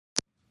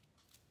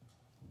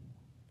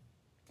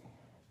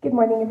Good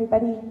morning,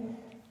 everybody.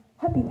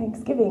 Happy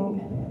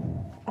Thanksgiving.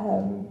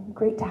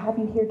 Great to have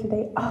you here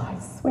today. Oh, I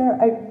swear,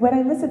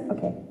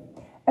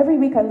 every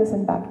week I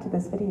listen back to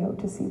this video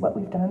to see what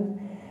we've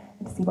done,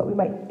 and to see what we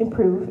might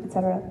improve,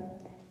 etc.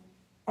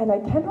 And I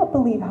cannot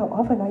believe how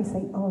often I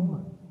say,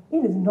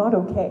 It is not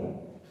okay.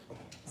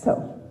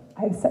 So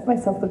I've set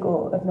myself the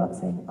goal of not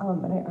saying,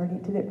 and I already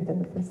did it within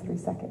the first 3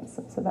 seconds,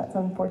 so that's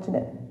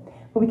unfortunate.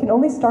 But we can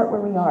only start where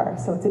we are,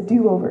 so it's a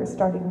do-over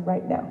starting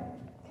right now.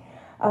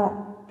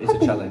 It's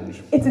a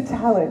challenge. It's a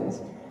challenge.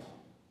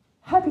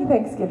 Happy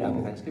Thanksgiving.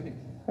 Happy Thanksgiving.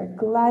 We're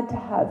glad to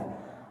have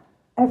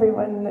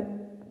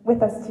everyone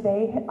with us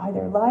today,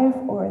 either live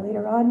or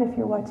later on if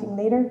you're watching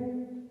later.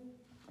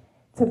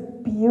 It's a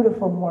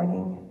beautiful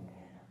morning.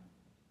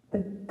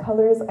 The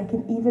colors, I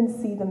can even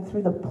see them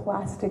through the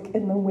plastic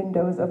in the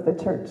windows of the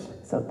church.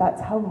 So that's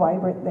how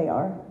vibrant they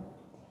are.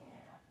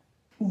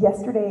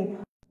 Yesterday,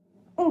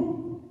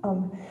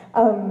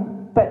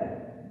 but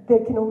they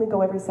can only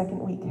go every second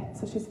week,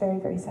 so she's very,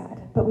 very sad.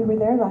 But we were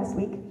there last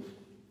week,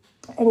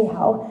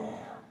 anyhow,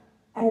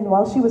 and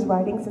while she was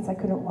riding, since I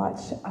couldn't watch,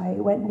 I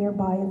went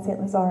nearby in St.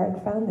 Lazare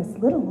and found this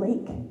little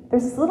lake.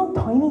 There's this little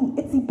tiny,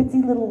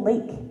 itsy-bitsy little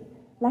lake,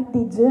 Lac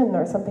des Dunes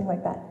or something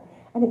like that,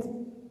 and it's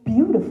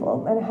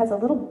beautiful, and it has a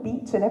little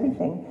beach and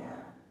everything.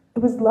 It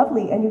was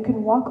lovely, and you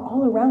can walk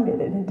all around it,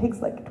 and it takes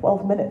like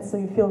 12 minutes, so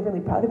you feel really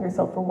proud of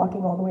yourself for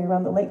walking all the way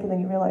around the lake, and then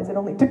you realize it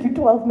only took you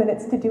 12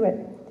 minutes to do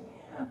it.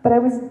 But I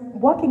was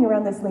walking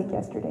around this lake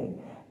yesterday,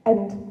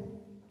 and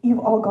you've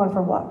all gone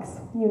for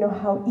walks. You know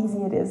how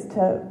easy it is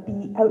to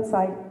be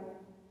outside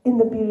in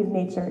the beauty of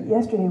nature.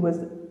 Yesterday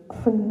was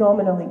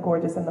phenomenally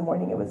gorgeous in the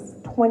morning. It was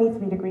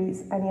 23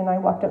 degrees. Annie and I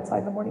walked outside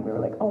in the morning. We were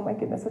like, oh my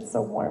goodness, it's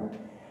so warm.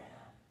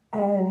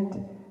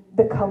 And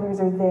the colors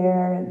are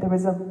there, and there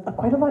was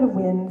quite a lot of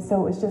wind,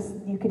 so it was just,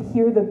 you could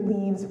hear the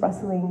leaves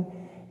rustling.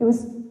 It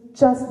was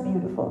just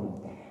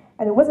beautiful.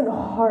 And it wasn't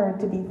hard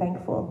to be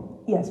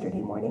thankful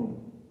yesterday morning.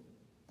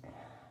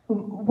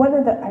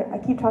 I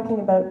keep talking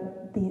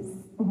about these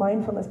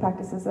mindfulness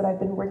practices that I've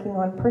been working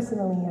on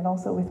personally and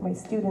also with my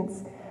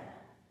students.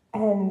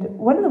 And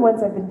one of the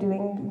ones I've been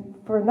doing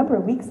for a number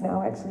of weeks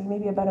now, actually,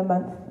 maybe about a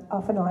month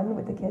off and on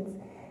with the kids,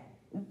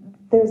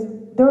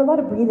 there are a lot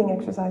of breathing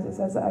exercises,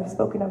 as I've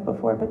spoken of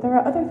before, but there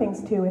are other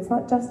things too. It's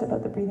not just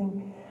about the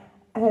breathing.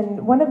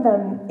 And one of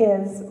them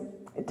is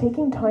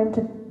taking time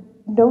to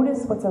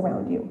notice what's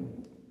around you.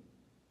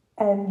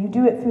 And you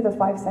do it through the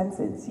 5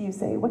 senses. You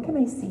say, what can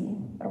I see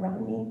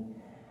around me?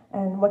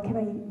 And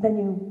then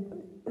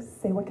you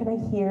say, what can I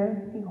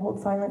hear? You hold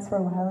silence for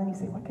a while and you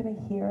say, what can I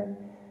hear?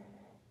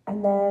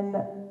 And then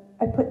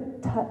I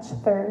put touch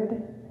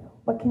third.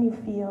 What can you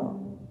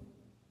feel?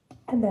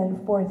 And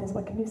then 4th is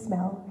what can you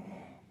smell?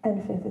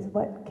 And 5th is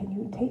what can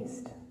you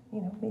taste? You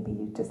know, maybe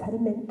you just had a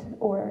mint,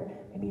 or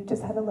maybe you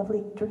just had a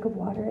lovely drink of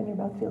water and your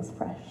mouth feels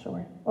fresh,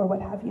 or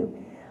what have you.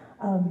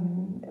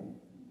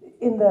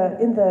 In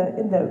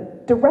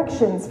the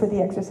directions for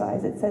the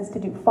exercise, it says to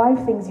do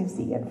 5 things you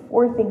see, and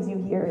 4 things you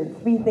hear, and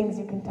 3 things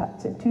you can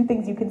touch, and 2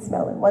 things you can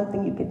smell, and 1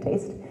 thing you can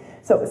taste.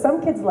 So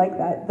some kids like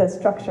that, the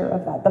structure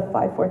of that, the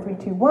 5, 4, 3,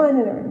 2, 1,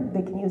 and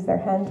they can use their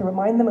hand to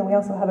remind them, and we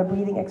also have a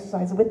breathing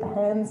exercise with the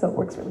hands, so it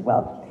works really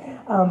well.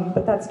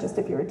 But that's just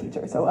if you're a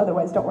teacher, so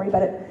otherwise don't worry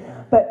about it.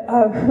 But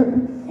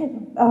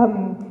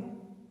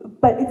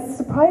it's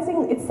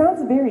surprising, it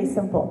sounds very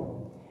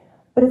simple,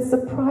 but it's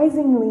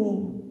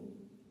surprisingly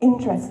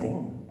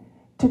interesting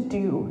to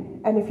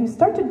do. And if you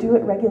start to do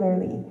it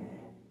regularly,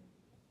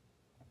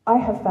 I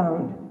have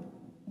found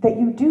that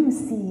you do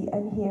see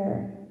and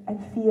hear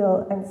and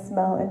feel and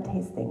smell and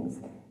taste things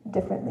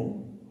differently.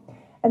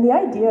 And the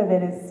idea of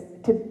it is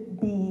to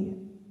be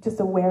just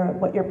aware of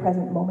what your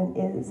present moment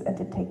is and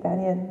to take that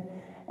in.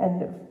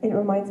 And it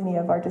reminds me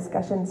of our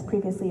discussions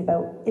previously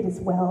about it is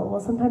well.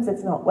 Well, sometimes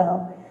it's not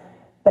well,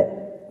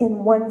 but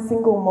in one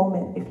single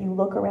moment, if you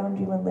look around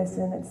you and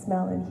listen and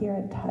smell and hear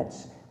and touch,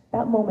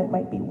 that moment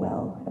might be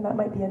well, and that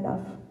might be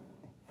enough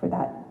for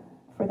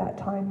that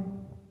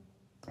time.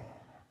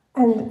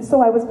 And so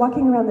I was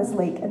walking around this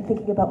lake and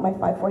thinking about my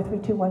 5, 4, 3,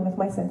 2, 1 with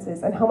my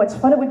senses, and how much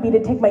fun it would be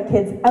to take my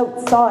kids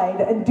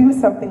outside and do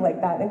something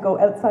like that, and go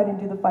outside and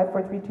do the 5,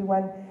 4, 3, 2,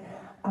 1.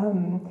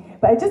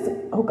 But I just,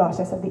 oh gosh,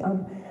 I said the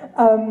And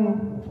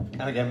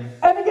again.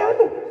 And again,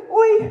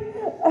 oi!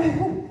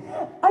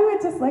 I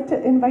would just like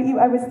to invite you,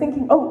 I was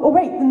thinking, oh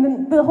right, and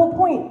then the whole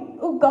point,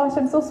 oh gosh,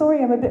 I'm so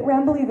sorry, I'm a bit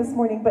rambly this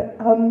morning, but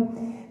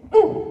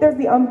there's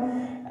the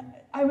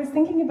I was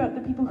thinking about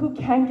the people who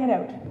can get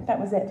out, that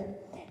was it.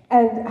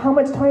 And how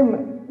much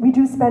time we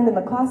do spend in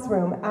the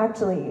classroom,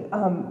 actually.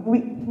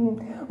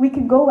 We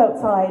can go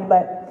outside,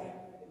 but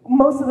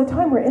most of the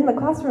time we're in the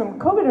classroom,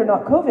 COVID or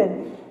not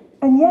COVID,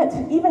 and yet,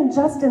 even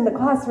just in the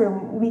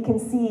classroom, we can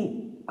see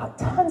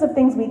tons of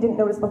things we didn't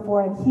notice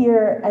before, and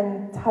hear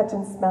and touch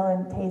and smell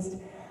and taste.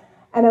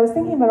 And I was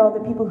thinking about all the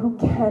people who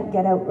can't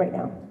get out right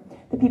now.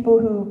 The people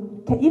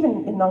who,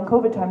 even in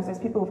non-COVID times, there's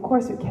people, of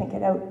course, who can't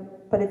get out,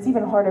 but it's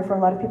even harder for a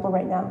lot of people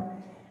right now.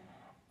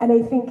 And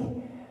I think,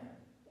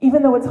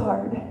 even though it's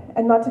hard,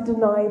 and not to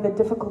deny the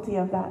difficulty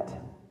of that,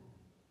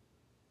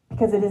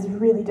 because it is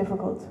really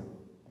difficult.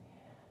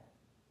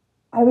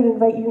 I would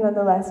invite you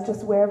nonetheless,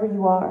 just wherever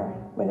you are,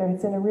 whether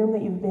it's in a room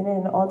that you've been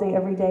in all day,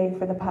 every day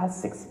for the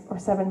past 6 or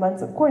 7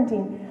 months of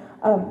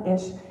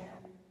quarantine-ish,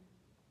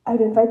 I would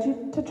invite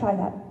you to try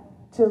that,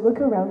 to look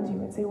around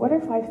you and say, what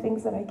are 5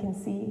 things that I can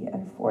see,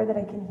 and 4 that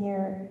I can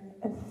hear,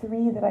 and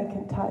 3 that I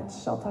can touch?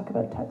 I'll talk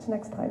about touch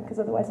next time, because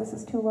otherwise this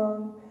is too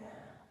long.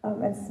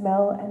 And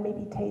smell, and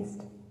maybe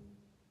taste,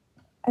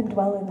 and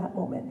dwell in that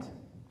moment.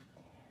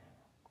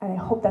 And I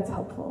hope that's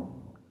helpful.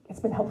 It's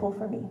been helpful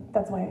for me.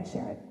 That's why I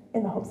share it,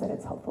 in the hopes that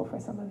it's helpful for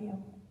some of you.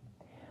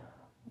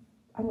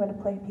 I'm going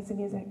to play a piece of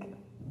music.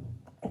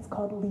 It's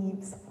called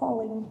Leaves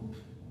Falling.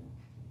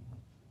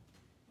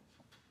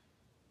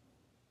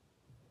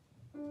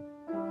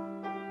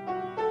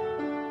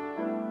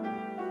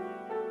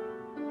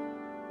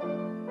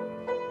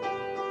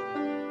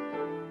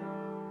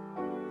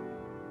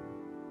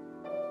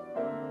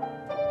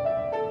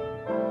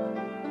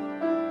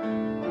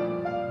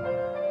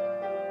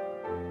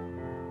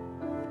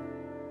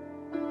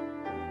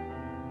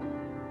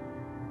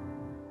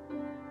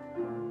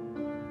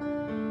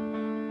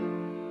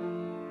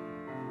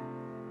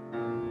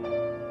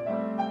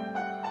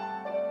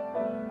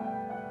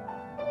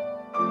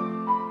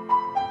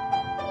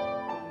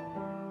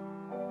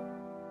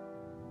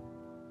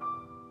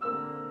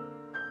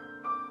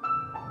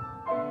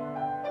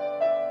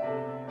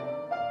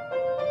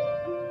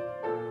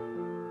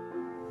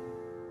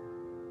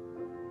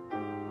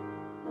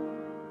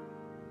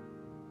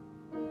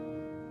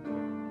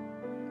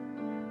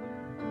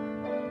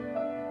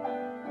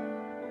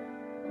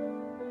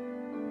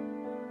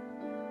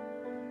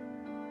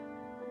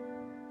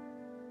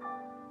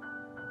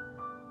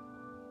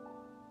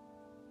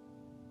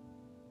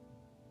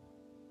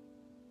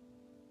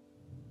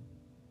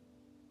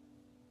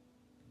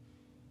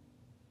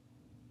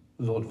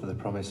 Lord, for the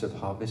promise of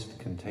harvest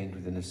contained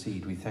within a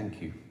seed, we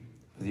thank you.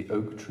 For the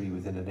oak tree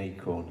within an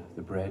acorn,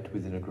 the bread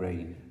within a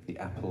grain, the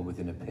apple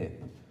within a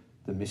pip,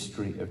 the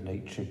mystery of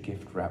nature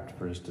gift wrapped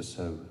for us to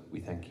sow,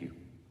 we thank you.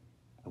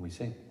 And we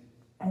sing.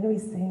 And we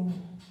sing.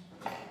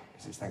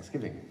 Because it's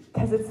Thanksgiving.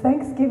 Because it's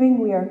Thanksgiving,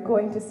 we are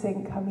going to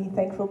sing Come Ye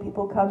Thankful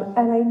People Come.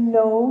 And I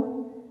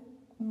know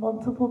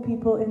multiple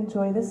people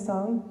enjoy this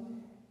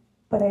song,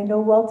 but I know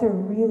Walter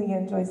really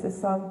enjoys this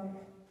song.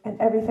 And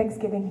every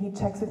Thanksgiving he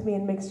checks with me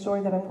and makes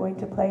sure that I'm going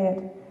to play it.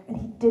 And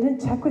he didn't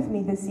check with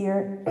me this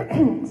year,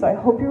 so I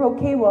hope you're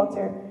okay,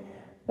 Walter.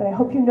 But I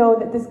hope you know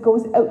that this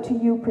goes out to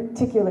you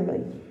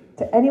particularly.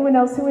 To anyone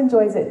else who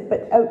enjoys it,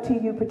 but out to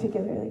you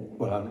particularly.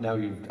 Well,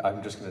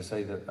 I'm just going to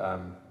say that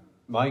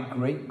my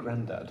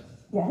great-granddad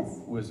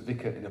was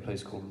vicar in a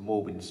place called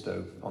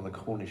Morwenstow on the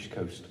Cornish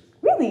coast.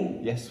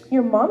 Really? Yes.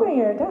 Your mom or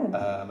your dad?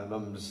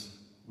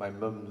 My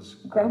mum's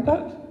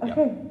grandpa?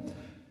 Okay. Yeah.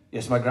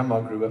 Yes, my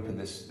grandma grew up in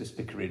this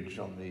vicarage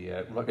on the,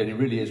 and it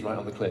really is right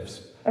on the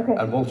cliffs. Okay.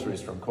 And Walter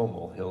is from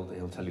Cornwall.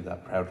 He'll tell you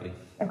that proudly.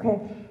 Okay.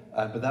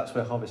 But that's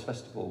where Harvest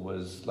Festival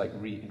was like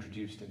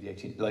reintroduced in the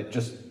 18th, like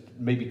just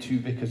maybe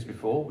 2 vicars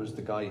before was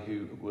the guy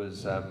who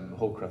was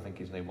Hawker, I think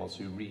his name was,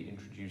 who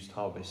reintroduced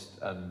Harvest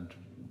and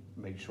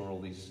made sure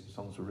all these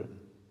songs were written.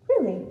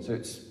 Really?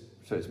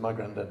 So it's my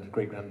granddad,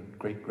 great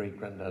great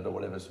granddad or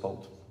whatever's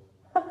fault.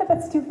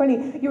 That's too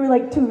funny. You were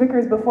like 2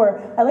 vicars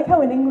before. I like how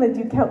in England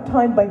you count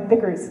time by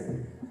vicars.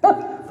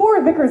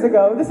 4 vicars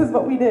ago, this is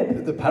what we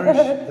did. The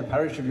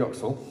parish of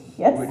Yoxall,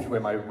 yes.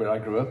 where I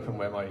grew up and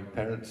where my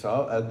parents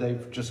are,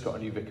 they've just got a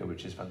new vicar,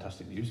 which is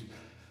fantastic news.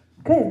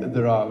 Good.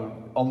 There are,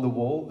 on the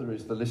wall, there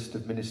is the list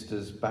of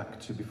ministers back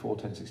to before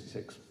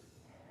 1066.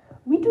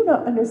 We do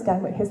not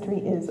understand what history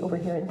is over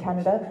here in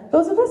Canada.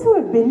 Those of us who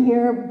have been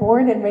here,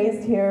 born and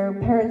raised here,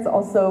 parents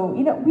also,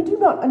 we do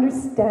not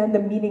understand the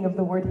meaning of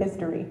the word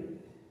history.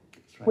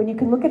 Right. When you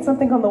can look at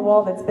something on the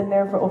wall that's been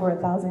there for over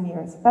 1,000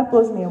 years, that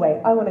blows me away.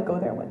 I want to go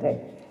there one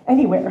day.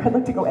 Anywhere. I'd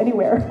like to go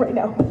anywhere right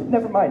now, but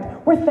never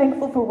mind. We're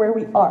thankful for where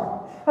we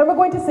are. And we're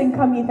going to sing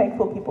Come Ye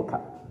Thankful People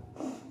Come.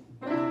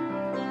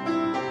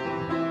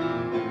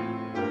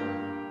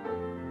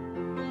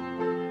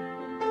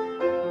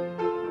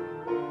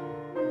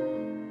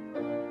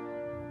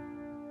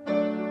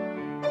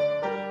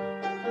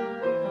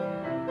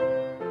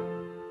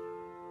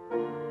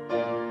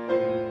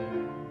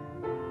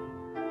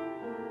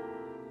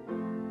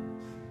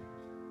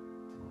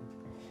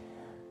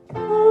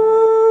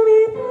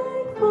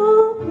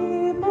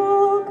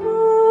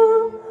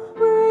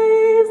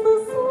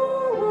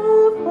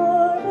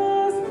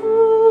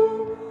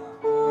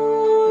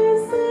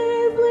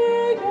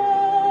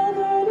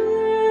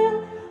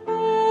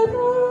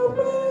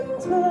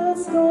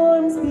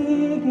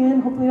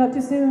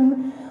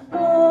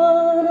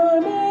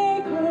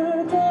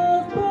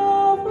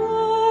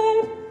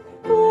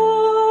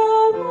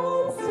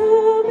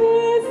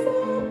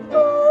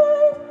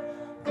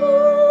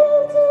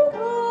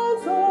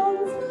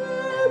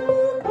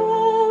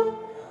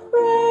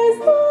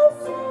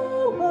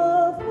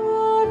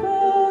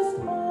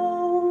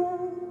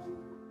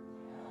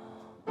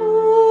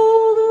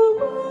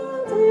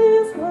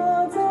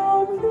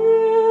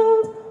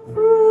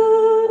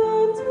 Fruit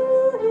unto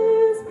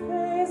his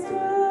praise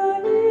to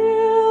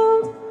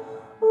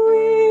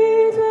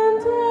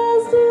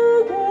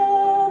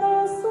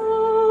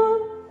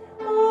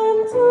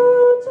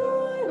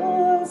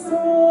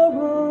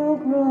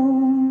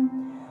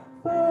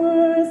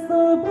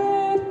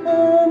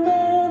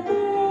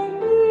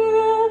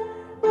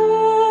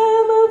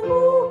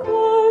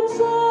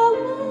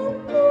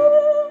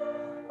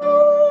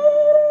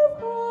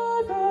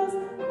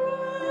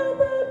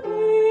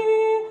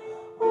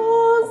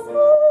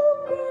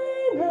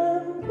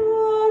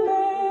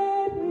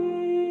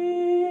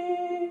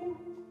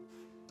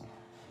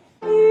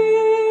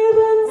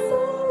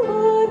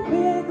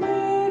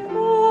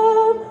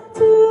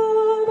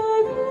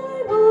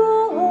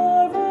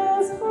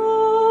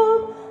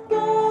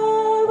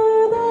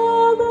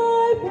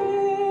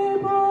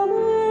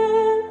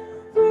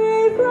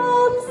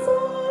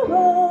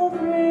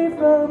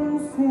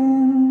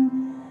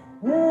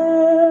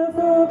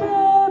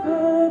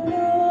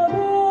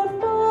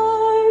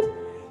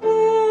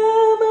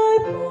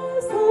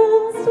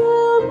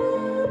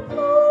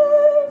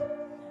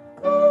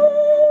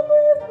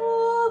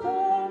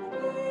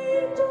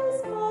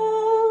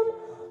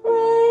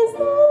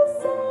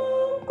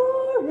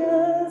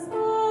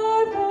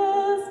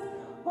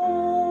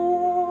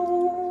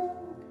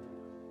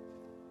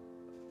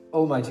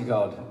Almighty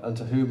God,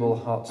 unto whom all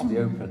hearts be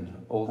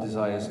open, all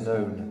desires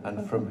known,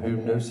 and from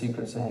whom no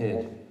secrets are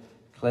hid,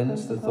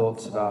 cleanse the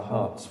thoughts of our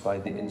hearts by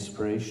the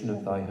inspiration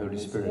of thy Holy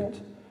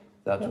Spirit,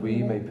 that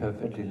we may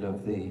perfectly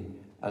love thee,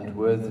 and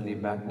worthily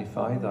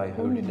magnify thy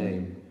holy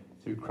name,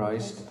 through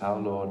Christ our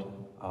Lord.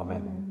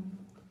 Amen.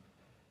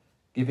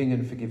 Giving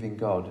and forgiving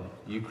God,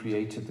 you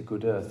created the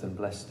good earth and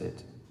blessed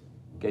it,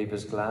 gave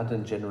us glad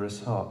and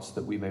generous hearts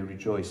that we may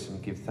rejoice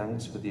and give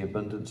thanks for the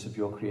abundance of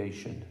your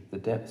creation, the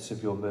depths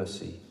of your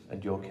mercy,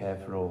 and your care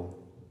for all.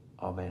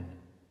 Amen.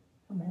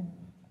 Amen.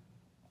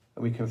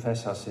 And we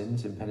confess our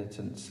sins in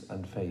penitence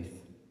and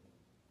faith.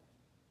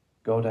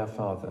 God our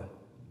Father,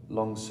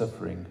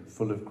 long-suffering,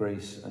 full of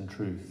grace and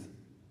truth,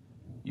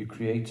 you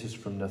create us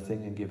from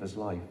nothing and give us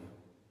life.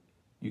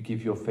 You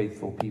give your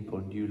faithful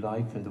people new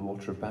life in the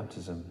water of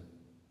baptism.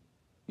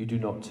 You do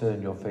not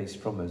turn your face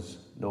from us,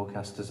 nor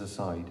cast us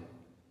aside.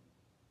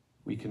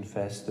 We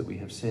confess that we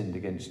have sinned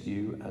against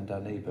you and our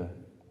neighbour.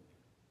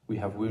 We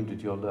have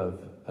wounded your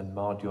love and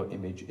marred your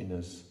image in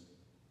us.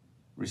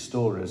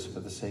 Restore us for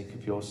the sake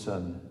of your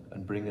Son,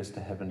 and bring us to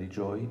heavenly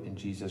joy in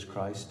Jesus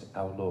Christ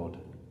our Lord.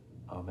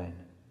 Amen.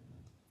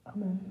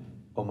 Amen.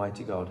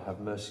 Almighty God, have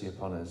mercy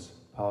upon us,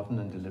 pardon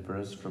and deliver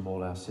us from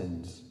all our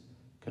sins,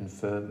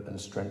 confirm and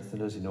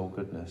strengthen us in all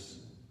goodness,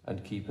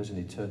 and keep us in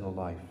eternal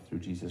life through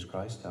Jesus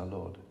Christ our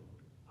Lord.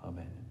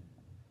 Amen.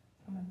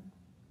 Amen.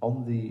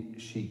 On the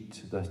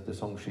sheet, the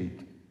song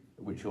sheet,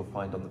 which you'll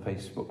find on the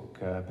Facebook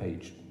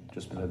page,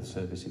 just below the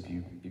service if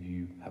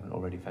you haven't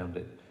already found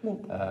it,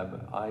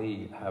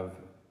 I have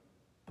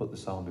put the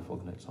psalm before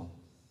the next song.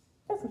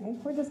 That's okay.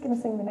 We're just going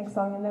to sing the next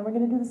song, and then we're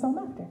going to do the psalm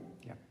after.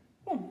 Yeah.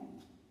 Yeah.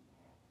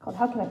 Called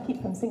How Can I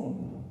Keep From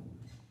Singing?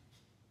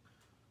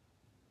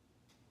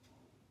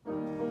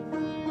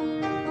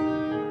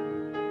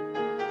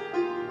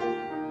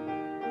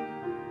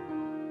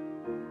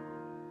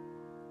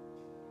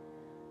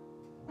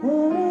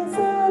 There is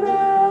an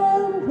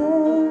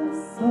endless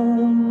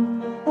song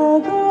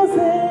that goes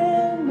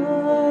in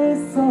my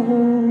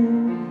soul.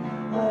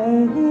 I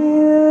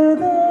hear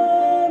the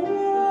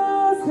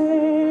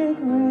music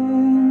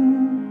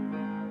ring,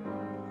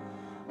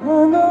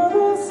 and though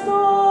the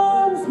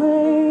storms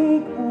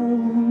may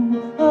come,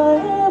 I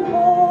am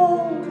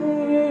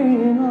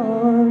holding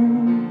on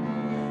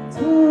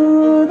to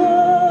the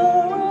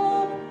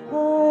rock I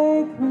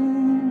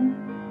cling.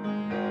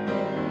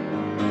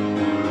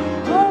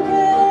 How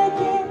can I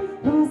keep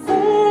from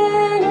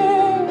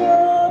singing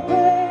your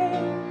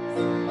praise?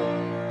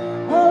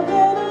 How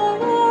can I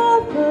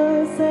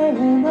ever say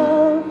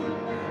enough?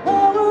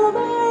 How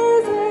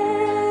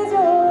amazing is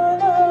your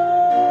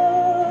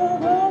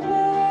love? How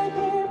can I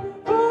keep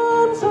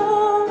from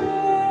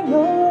shouting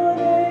your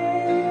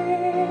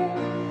name?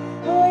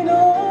 I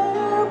know I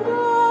am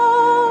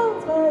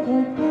loved by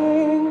the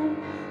King,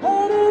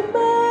 and it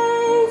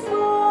makes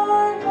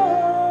my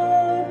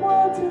heart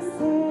want to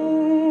sing.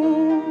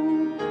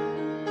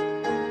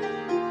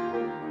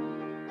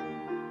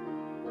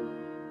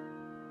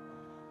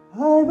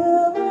 I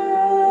will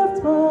lift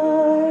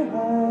my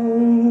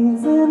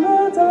eyes in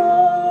the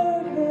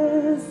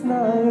darkest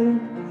night,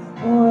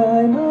 for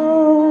I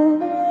know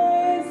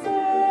my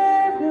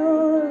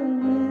Savior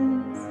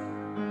lives,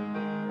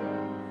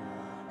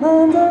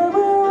 and I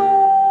will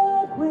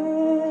walk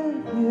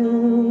with you,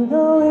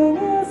 knowing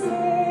you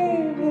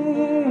see me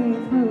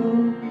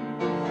through,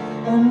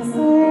 and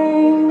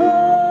sing the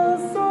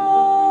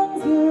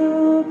songs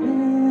you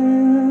give.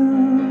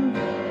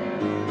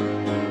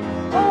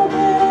 How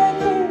can I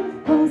keep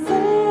from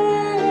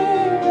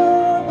singing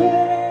your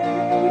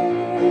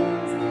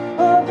praise?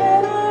 How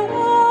can I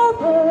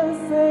ever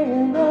say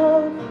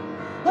enough?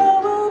 How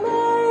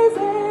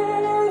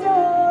amazing is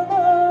your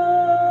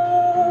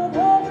love?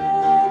 How can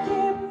I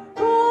keep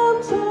from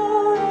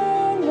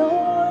shouting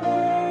your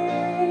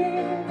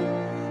name?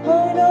 I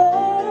know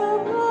I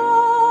am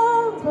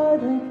loved by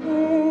the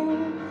King,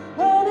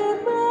 and it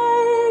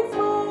makes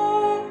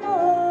my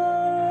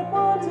heart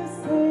want to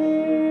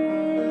sing.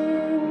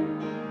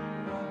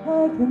 I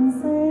can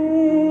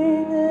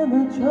sing in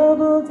the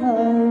troubled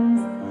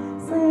times,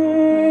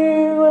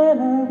 sing when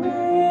I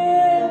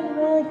win.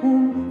 I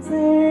can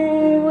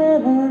sing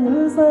when I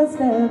lose my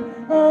step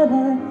and I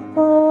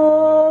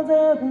fall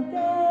down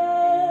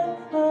again.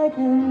 I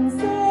can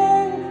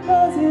sing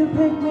as you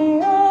pick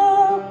me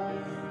up,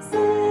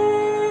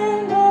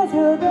 sing as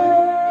you're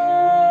there.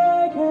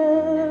 I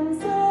can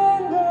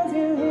sing as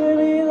you hear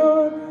me,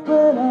 Lord,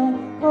 when I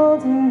call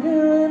to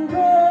you in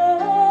prayer.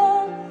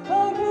 I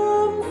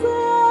can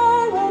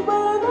sing with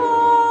my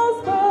last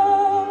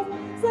breath,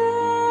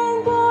 sing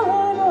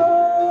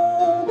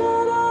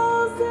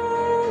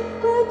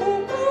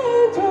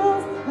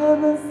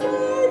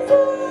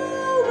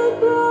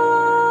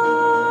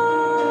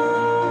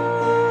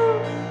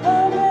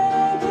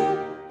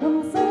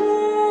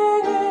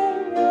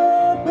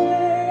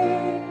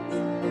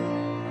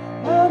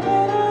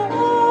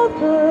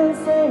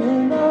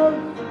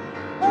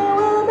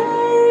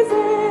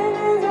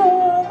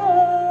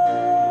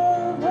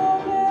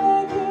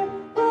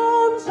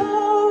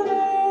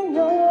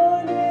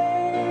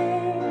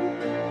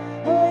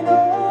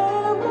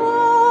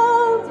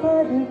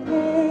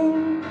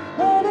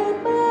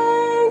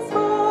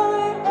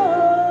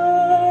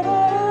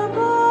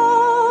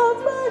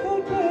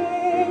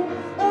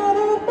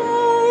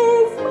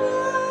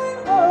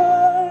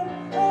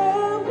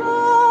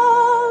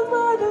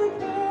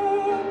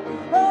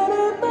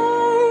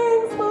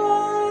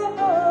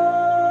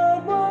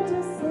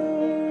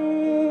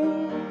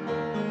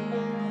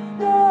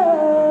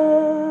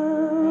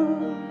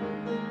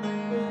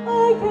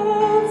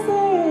can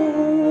sing.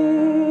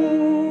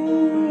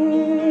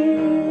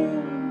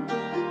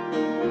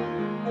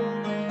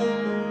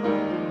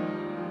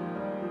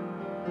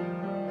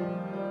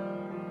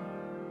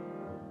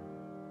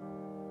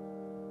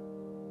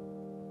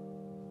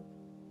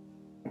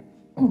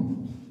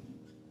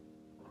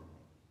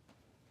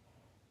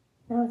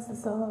 Now it's the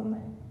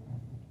psalm.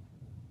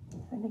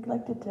 I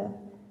neglected to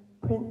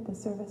print the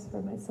service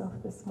for myself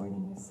this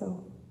morning,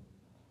 so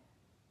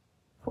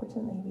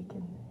fortunately we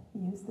can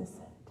use this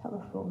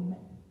telephone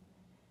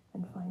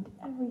and find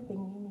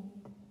everything we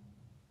need.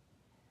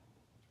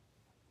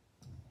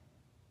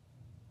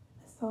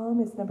 The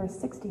psalm is number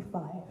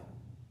 65.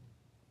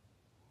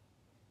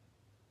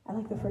 I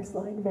like the first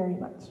line very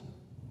much.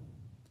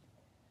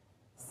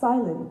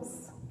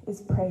 Silence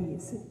is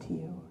praise to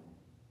you,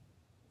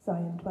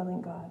 Zion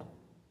dwelling God,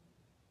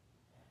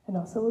 and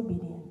also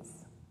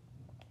obedience.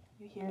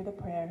 You hear the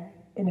prayer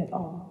in it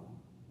all.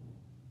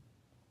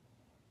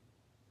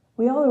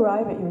 We all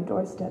arrive at your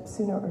doorstep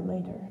sooner or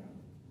later,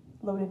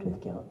 loaded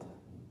with guilt.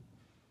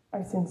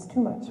 Our sins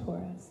too much for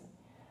us,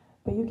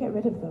 but you get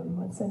rid of them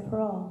once and for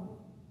all.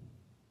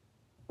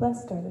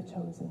 Blessed are the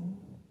chosen.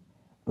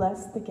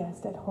 Blessed the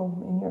guest at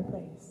home in your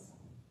place.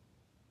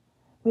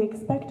 We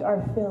expect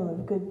our fill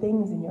of good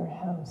things in your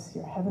house,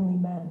 your heavenly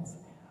manse.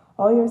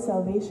 All your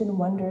salvation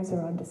wonders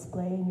are on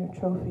display in your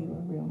trophy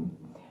room.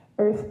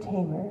 Earth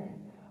tamer,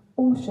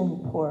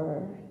 ocean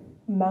pourer,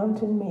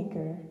 mountain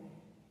maker,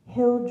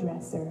 hill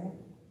dresser,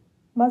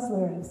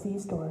 muzzler of sea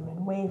storm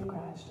and wave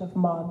crash of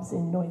mobs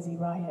in noisy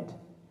riot.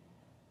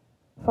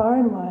 Far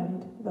and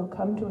wide, they'll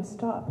come to a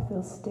stop.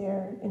 They'll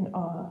stare in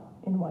awe,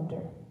 in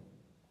wonder.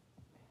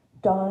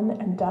 Dawn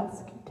and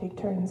dusk take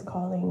turns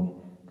calling,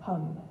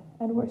 come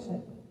and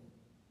worship.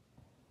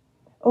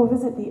 Oh,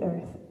 visit the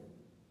earth.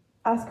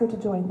 Ask her to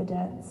join the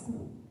dance.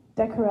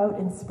 Deck her out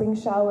in spring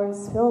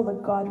showers. Fill the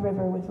God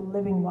River with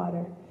living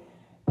water.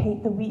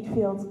 Paint the wheat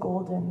fields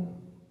golden.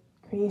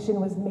 Creation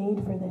was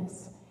made for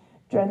this.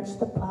 Drench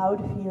the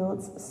plowed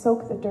fields.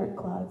 Soak the dirt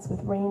clods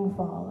with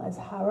rainfall as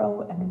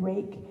harrow and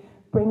rake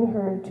bring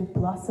her to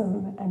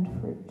blossom and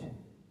fruit.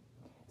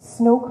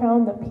 Snow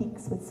crown the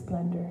peaks with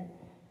splendor.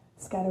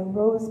 Scatter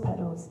rose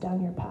petals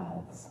down your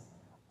paths.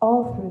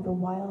 All through the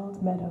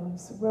wild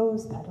meadows,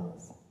 rose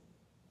petals.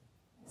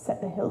 Set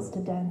the hills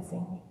to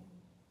dancing.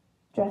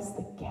 Dress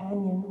the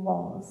canyon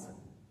walls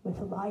with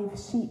live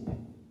sheep.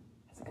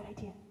 That's a good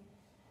idea.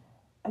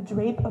 A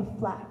drape of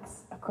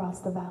flax across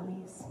the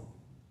valleys.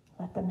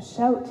 Let them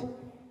shout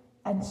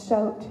and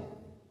shout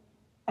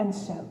and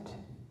shout.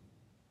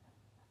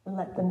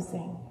 Let them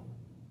sing.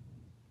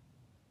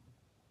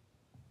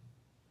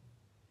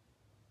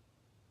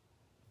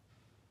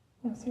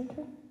 Now it's your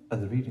turn.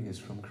 And the reading is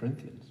from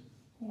Corinthians.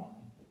 Yeah.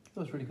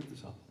 That was really good,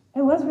 this song.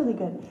 It was really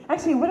good.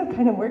 Actually, it would have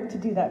kind of worked to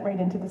do that right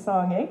into the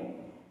song, eh?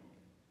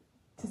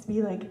 Just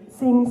be like,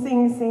 sing,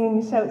 sing,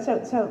 sing, shout,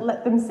 shout, shout,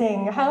 let them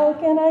sing. How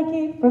can I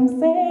keep from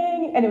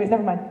singing? Anyways,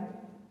 never mind.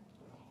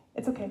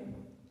 It's okay.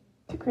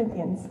 2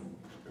 Corinthians.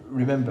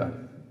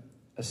 Remember,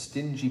 a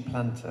stingy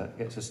planter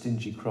gets a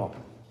stingy crop.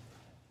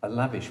 A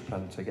lavish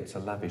planter gets a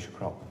lavish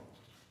crop.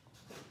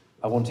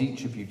 I want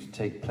each of you to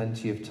take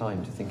plenty of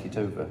time to think it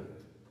over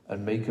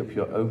and make up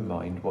your own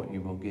mind what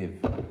you will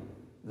give.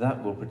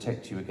 That will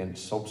protect you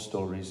against sob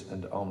stories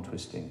and arm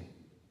twisting.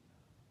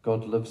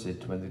 God loves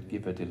it when the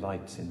giver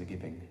delights in the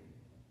giving.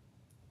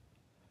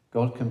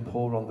 God can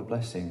pour on the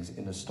blessings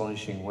in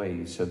astonishing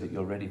ways so that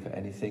you're ready for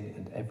anything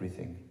and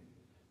everything,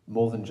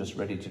 more than just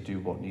ready to do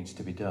what needs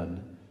to be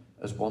done.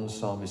 As one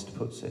psalmist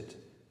puts it,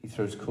 he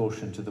throws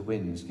caution to the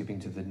winds, giving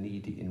to the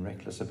needy in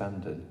reckless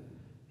abandon.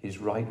 His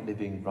right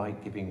living,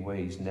 right giving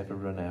ways never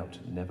run out,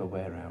 never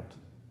wear out.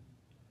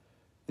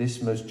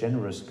 This most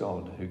generous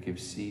God who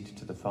gives seed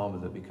to the farmer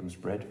that becomes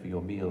bread for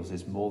your meals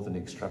is more than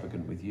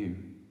extravagant with you.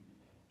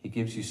 He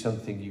gives you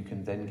something you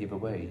can then give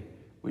away,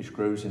 which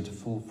grows into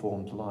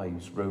full-formed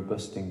lives,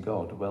 robust in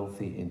God,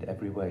 wealthy in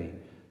every way,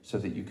 so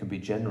that you can be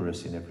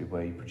generous in every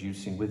way,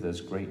 producing with us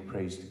great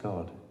praise to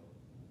God.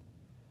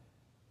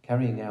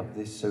 Carrying out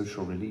this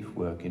social relief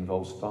work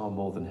involves far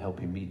more than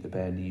helping meet the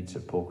bare needs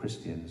of poor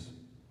Christians.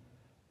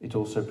 It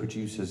also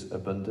produces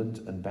abundant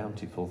and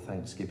bountiful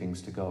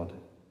thanksgivings to God.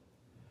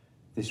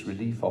 This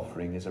relief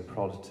offering is a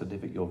prod to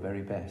live at your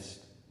very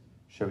best,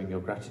 showing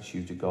your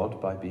gratitude to God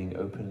by being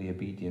openly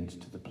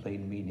obedient to the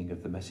plain meaning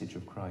of the message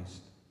of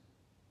Christ.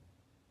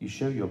 You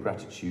show your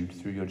gratitude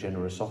through your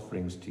generous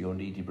offerings to your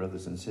needy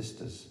brothers and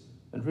sisters,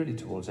 and really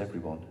towards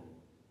everyone.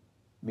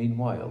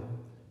 Meanwhile,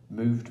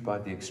 moved by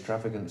the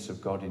extravagance of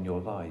God in your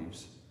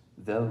lives,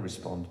 they'll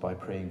respond by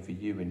praying for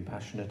you in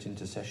passionate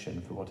intercession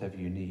for whatever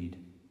you need.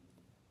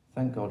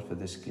 Thank God for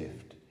this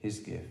gift, his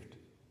gift.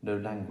 No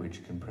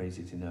language can praise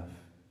it enough.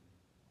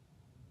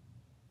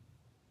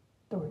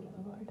 The word of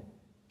the Lord.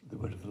 The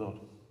word of the Lord.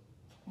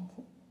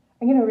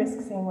 I'm going to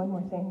risk saying one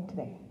more thing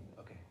today.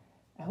 Okay.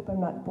 I hope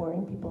I'm not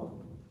boring people.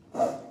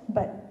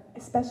 But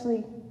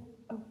especially,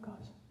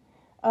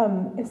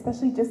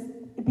 especially just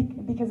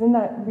because in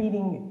that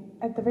reading,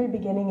 at the very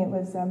beginning, it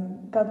was,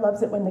 God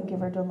loves it when the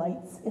giver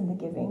delights in the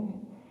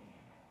giving.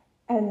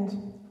 And And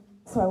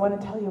so I want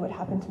to tell you what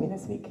happened to me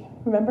this week.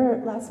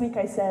 Remember last week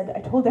I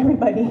told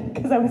everybody,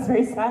 because I was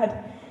very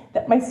sad,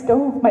 that my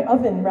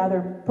oven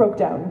broke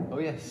down. Oh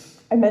yes.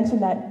 I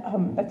mentioned that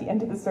at the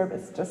end of the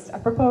service, just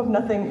apropos of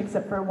nothing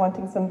except for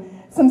wanting some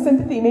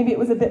sympathy. Maybe it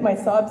was a bit my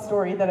sob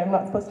story that I'm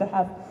not supposed to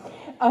have.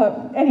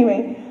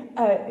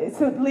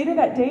 So later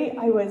that day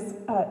I was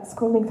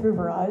scrolling through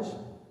Virage,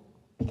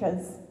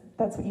 because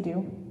that's what you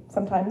do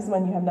sometimes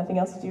when you have nothing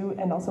else to do,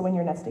 and also when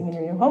you're nesting in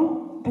your new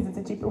home, because it's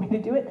a cheaper way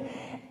to do it.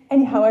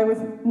 Anyhow, I was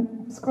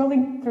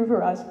scrolling through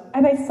Virage,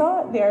 and I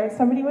saw there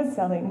somebody was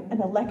selling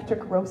an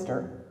electric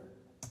roaster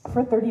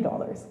for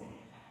 $30.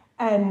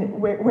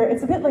 And where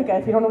it's a bit like,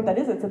 if you don't know what that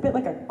is, it's a bit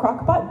like a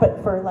crock pot,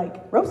 but for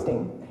like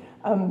roasting.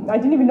 I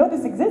didn't even know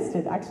this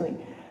existed, actually.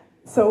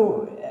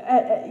 So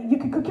you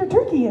could cook your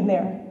turkey in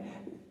there.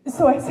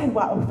 So I said,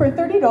 wow, for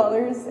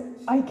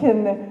 $30, I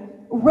can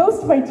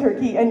roast my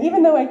turkey, and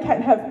even though I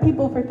can't have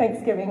people for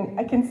Thanksgiving,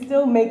 I can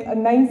still make a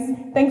nice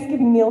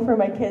Thanksgiving meal for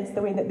my kids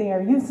the way that they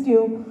are used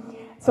to.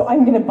 So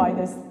I'm gonna buy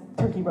this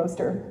turkey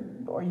roaster,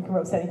 or you can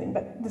roast anything,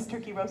 but this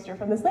turkey roaster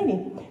from this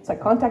lady. So I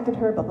contacted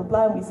her, blah, blah,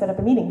 blah, and we set up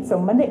a meeting. So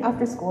Monday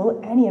after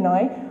school, Annie and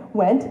I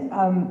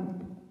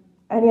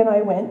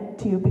went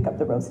to pick up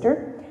the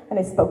roaster, and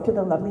I spoke to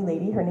the lovely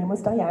lady. Her name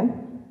was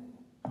Diane.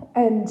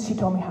 And she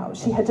told me how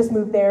she had just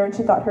moved there and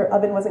she thought her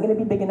oven wasn't going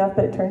to be big enough,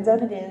 but it turns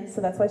out it is,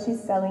 so that's why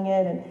she's selling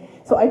it. And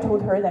so I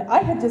told her that I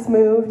had just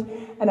moved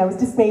and I was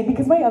dismayed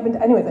because my oven,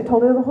 anyways, I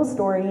told her the whole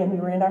story, and we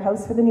were in our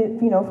house for the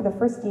for the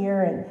first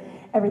year and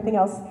everything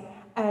else.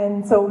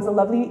 And so it was a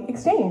lovely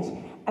exchange.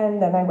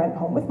 And then I went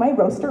home with my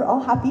roaster,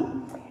 all happy.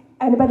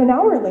 And about an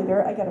hour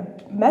later, I got a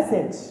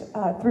message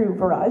through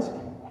Virage,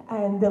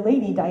 and the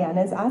lady,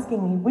 Diana, is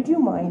asking me, would you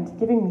mind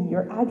giving me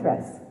your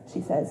address,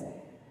 she says,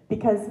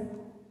 because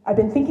I've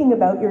been thinking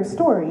about your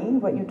story,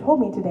 what you told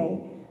me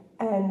today,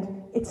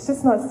 and it's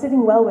just not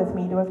sitting well with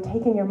me to have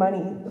taken your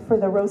money for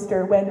the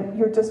roaster when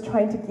you're just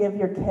trying to give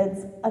your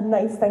kids a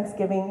nice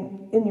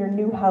Thanksgiving in your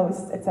new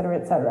house, etc.,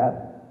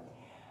 etc.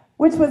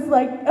 Which was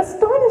like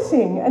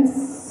astonishing and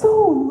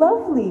so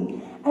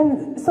lovely.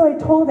 And so I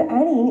told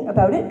Annie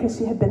about it because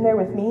she had been there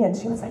with me, and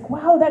she was like,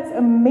 wow, that's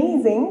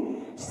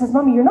amazing. She says,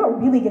 Mommy, you're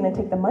not really going to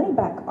take the money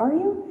back, are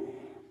you?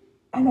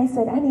 And I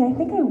said, Annie, I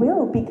think I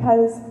will,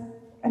 because,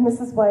 and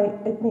this is why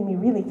it made me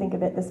really think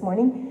of it this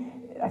morning.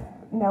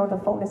 Now the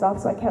phone is off,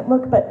 so I can't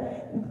look,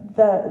 but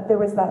there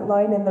was that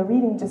line in the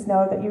reading just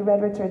now that you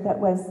read, Richard, that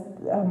was,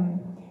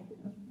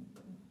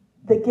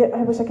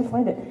 I wish I could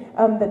find it,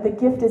 that the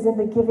gift is in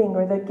the giving,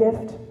 or the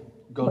gift...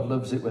 God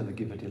loves it when the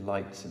giver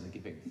delights in the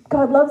giving.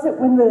 God loves it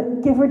when the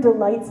giver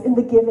delights in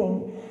the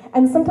giving.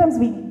 And sometimes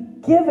we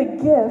give a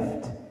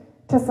gift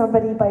to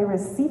somebody by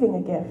receiving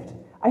a gift.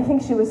 I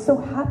think she was so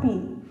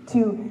happy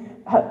to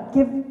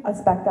give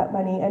us back that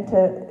money and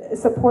to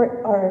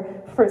support our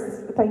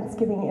first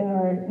Thanksgiving in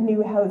our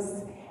new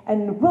house.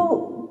 And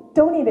we'll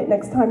donate it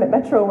next time at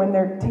Metro when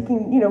they're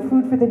taking,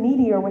 food for the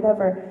needy or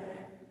whatever.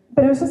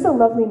 But it was just a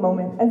lovely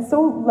moment, and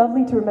so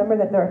lovely to remember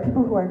that there are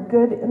people who are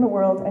good in the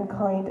world and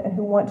kind and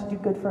who want to do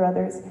good for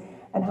others,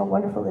 and how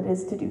wonderful it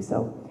is to do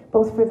so,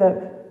 both for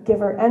the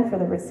giver and for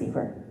the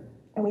receiver.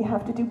 And we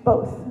have to do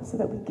both so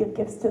that we give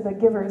gifts to the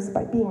givers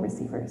by being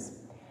receivers.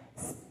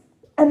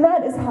 And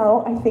that is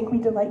how I think we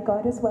delight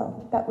God as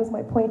well. That was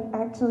my point,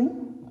 actually,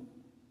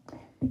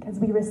 because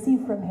we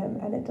receive from Him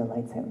and it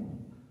delights Him.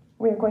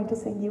 We are going to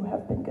sing, You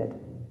Have Been Good.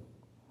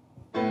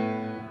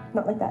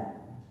 Not like that.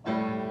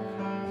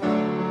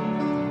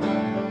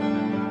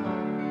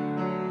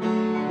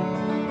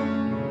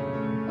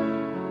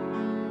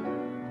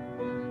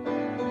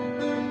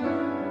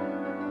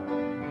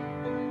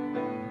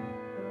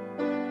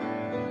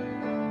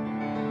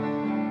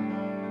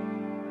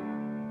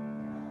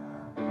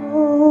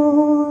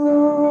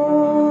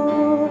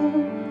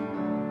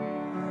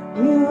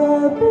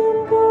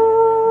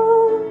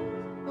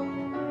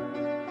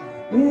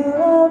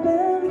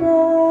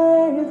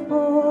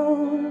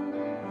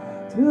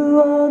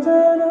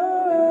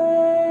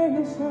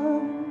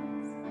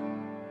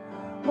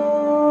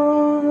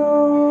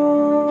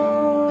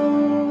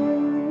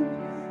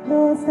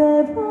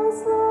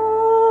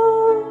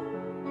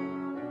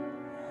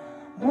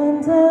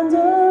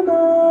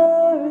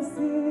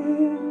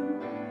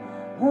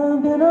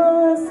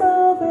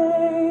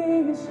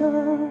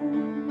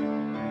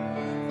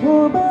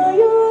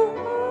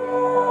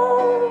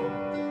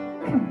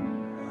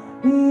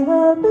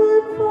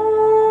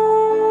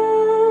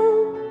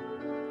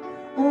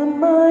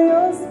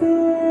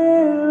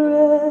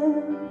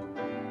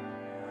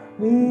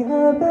 We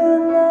have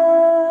been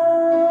led,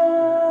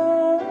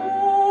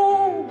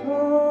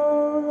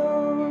 oh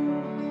Lord.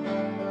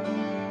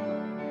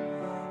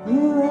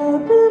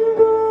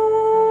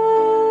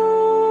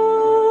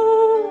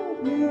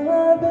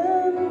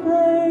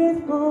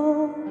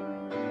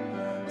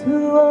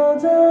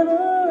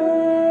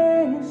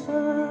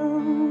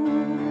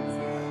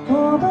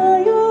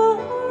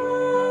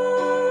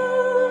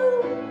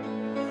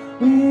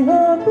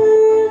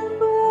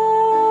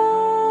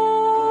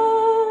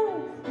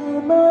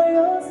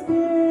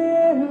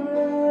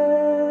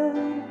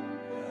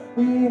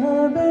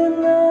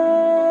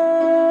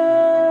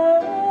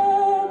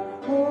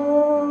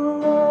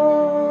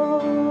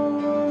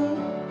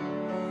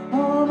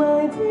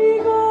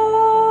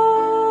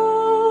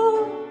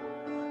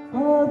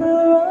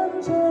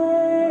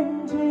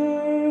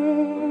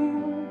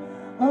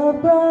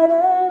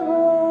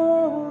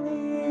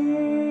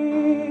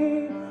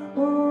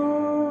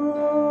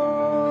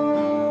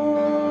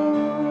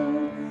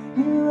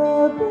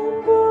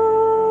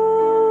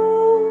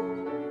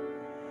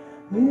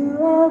 You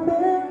have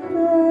been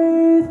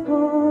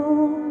faithful.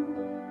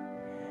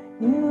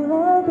 You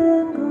have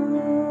been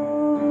good.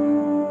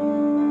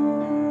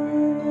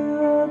 You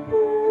have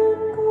been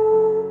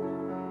good.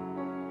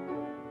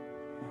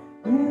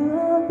 You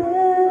have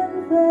been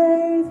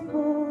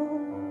faithful.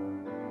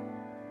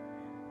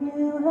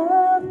 You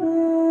have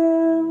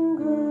been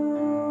good.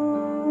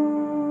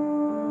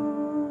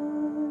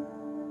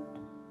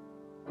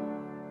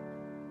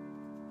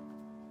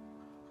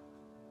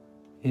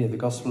 Hear the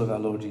Gospel of our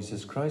Lord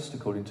Jesus Christ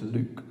according to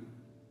Luke.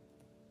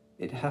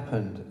 It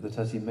happened that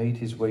as he made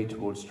his way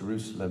towards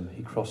Jerusalem,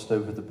 he crossed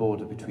over the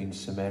border between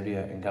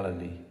Samaria and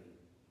Galilee.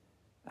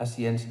 As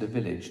he entered a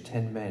village,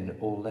 10 men,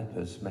 all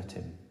lepers, met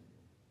him.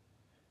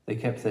 They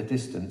kept their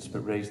distance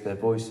but raised their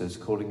voices,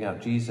 calling out,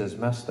 "Jesus,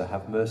 Master,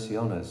 have mercy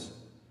on us."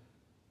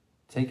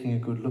 Taking a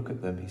good look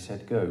at them, he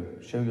said, "Go,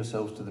 show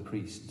yourselves to the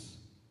priests."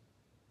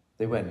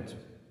 They went,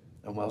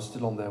 and while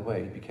still on their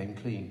way, became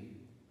clean.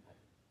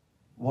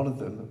 One of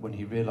them, when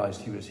he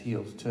realized he was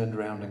healed, turned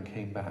around and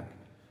came back,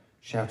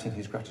 shouting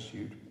his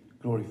gratitude,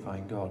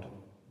 glorifying God.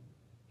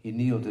 He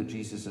kneeled at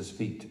Jesus'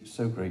 feet,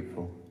 so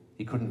grateful.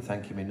 He couldn't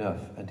thank him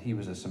enough, and he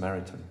was a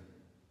Samaritan.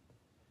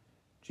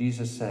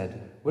 Jesus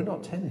said, "Were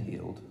not 10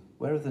 healed?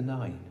 Where are the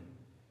 9?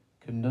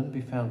 Can none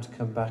be found to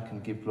come back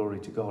and give glory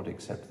to God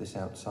except this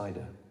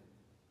outsider?"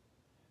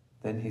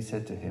 Then he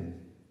said to him,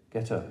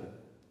 "Get up,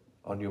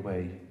 on your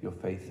way, your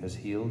faith has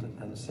healed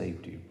and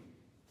saved you."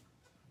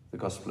 The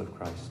Gospel of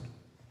Christ.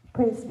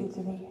 Praise be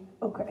to thee,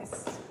 O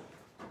Christ.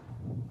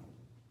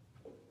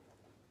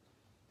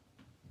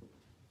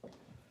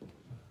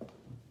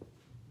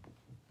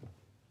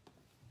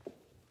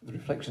 The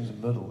reflection's a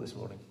muddle this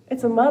morning.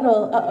 It's a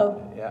muddle.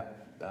 Uh-oh. Yeah,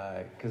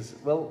 because,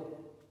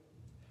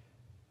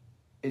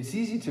 it's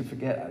easy to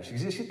forget, actually,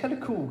 because it's kind of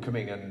cool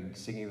coming and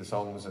singing the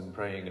songs and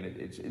praying, and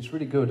it's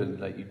really good, and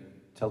like you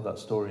tell that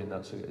story, and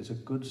it's a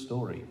good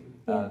story.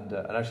 Yeah. And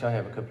actually I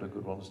have a couple of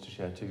good ones to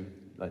share too,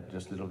 like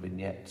just little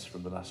vignettes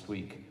from the last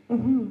week.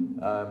 Mm-hmm.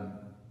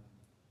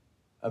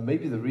 And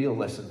maybe the real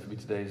lesson for me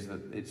today is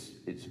that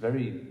it's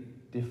very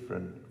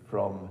different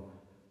from,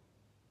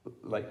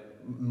 like,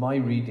 my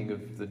reading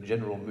of the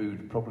general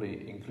mood,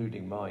 probably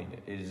including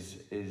mine,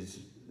 is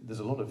there's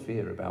a lot of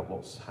fear about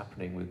what's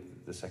happening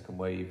with the second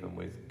wave and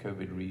with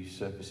COVID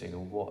resurfacing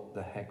and what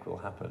the heck will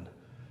happen.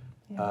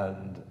 Yeah.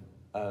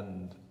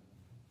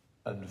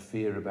 And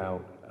fear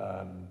about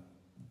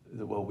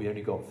that, well, we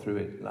only got through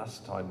it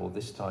last time or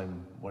this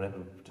time,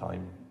 whatever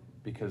time,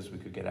 because we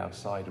could get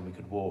outside and we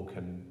could walk,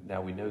 and now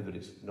we know that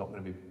it's not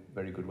going to be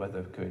very good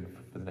weather going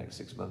for the next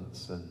 6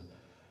 months, and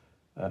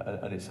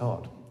it's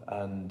hard,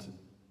 and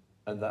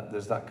that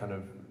there's that kind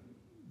of,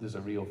 there's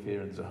a real fear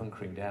and there's a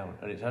hunkering down,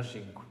 and it's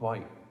actually in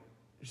quite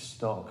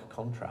stark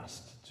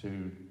contrast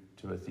to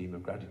a theme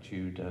of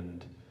gratitude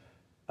and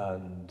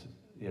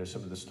you know,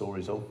 some of the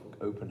stories of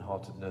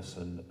open-heartedness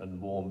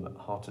and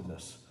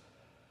warm-heartedness,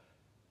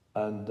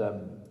 and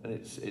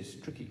it's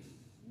tricky.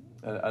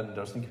 And I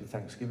was thinking of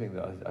Thanksgiving,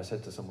 that I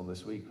said to someone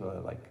this week,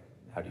 like,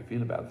 how do you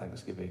feel about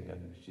Thanksgiving?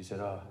 And she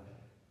said,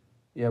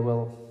 yeah,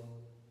 well,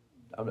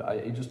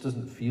 it just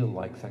doesn't feel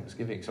like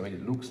Thanksgiving. So I mean,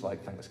 it looks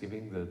like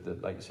Thanksgiving.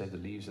 Like you say, the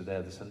leaves are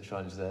there, the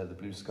sunshine's there, the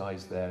blue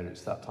sky's there.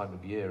 It's that time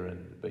of year,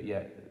 but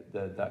yet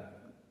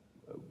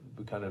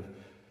we kind of,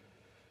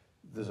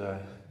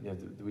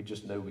 we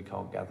just know we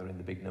can't gather in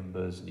the big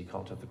numbers, and you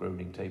can't have the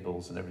groaning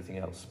tables and everything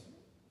else.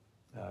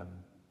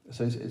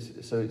 So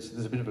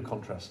there's a bit of a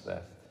contrast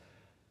there.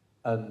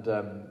 And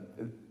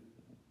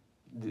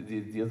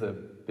the other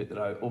bit that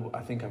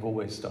I think I've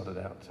always started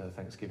out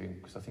Thanksgiving,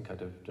 because I think I've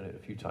done it a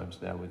few times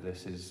now with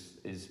this,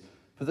 is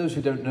for those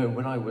who don't know,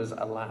 when I was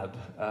a lad,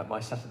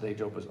 my Saturday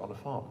job was on a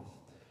farm.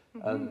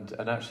 Mm-hmm.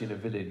 And actually in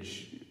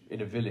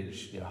a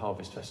village, you know,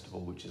 Harvest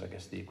Festival, which is I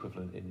guess the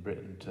equivalent in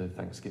Britain to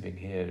Thanksgiving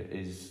here,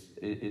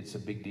 it's a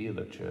big deal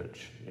at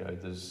church. You know,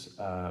 there's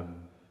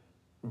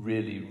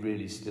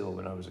really still,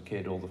 when I was a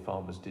kid, all the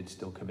farmers did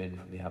still come in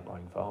from the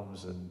outlying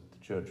farms, and the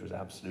church was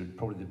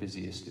probably the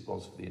busiest it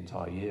was for the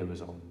entire year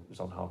was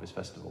on Harvest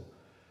Festival,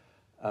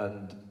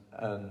 and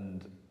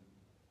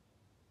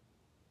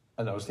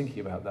I was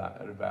thinking about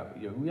that, and about,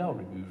 you know, we are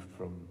removed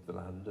from the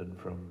land and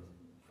from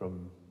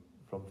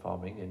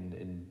farming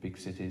in big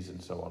cities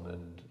and so on,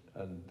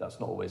 and that's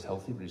not always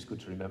healthy, but it's good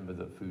to remember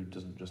that food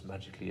doesn't just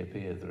magically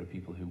appear. There are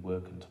people who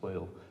work and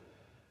toil.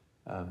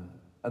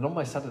 And on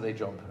my Saturday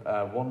job,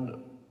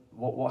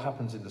 what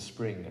happens in the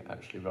spring,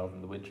 actually, rather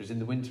than the winter, is in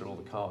the winter all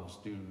the calves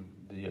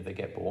they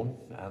get born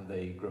and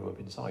they grow up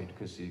inside,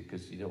 because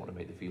you don't want to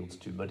make the fields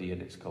too muddy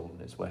and it's cold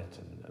and it's wet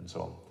and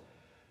so on.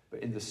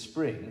 But in the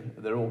spring,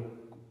 they're all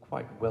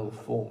quite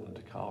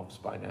well-formed calves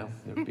by now.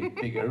 They're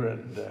bigger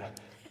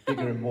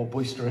and more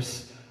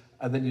boisterous,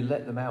 and then you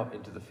let them out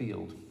into the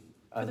field.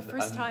 For the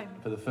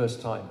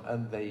first time.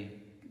 And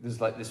there's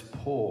like this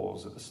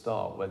pause at the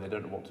start where they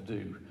don't know what to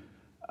do.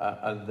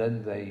 And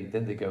then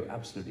they go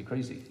absolutely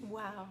crazy.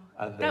 Wow,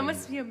 that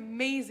must be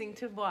amazing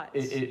to watch.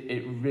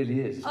 It really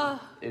is.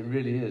 Oh. It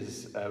really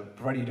is.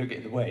 Provided you don't get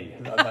in the way.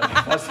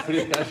 That's what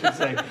I should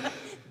say.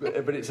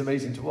 but it's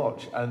amazing to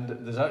watch. And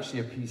there's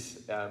actually a piece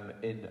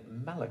in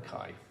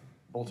Malachi.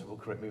 Walter will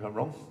correct me if I'm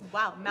wrong.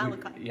 Wow,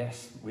 Malachi.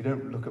 Yes, we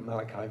don't look at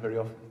Malachi very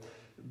often.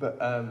 But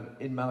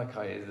in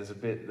Malachi, there's a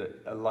bit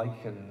that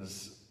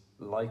likens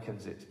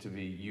it to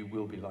be, you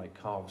will be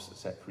like calves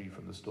set free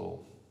from the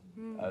stall.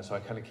 So I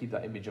kind of keep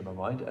that image in my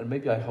mind. And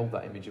maybe I hold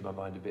that image in my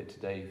mind a bit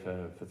today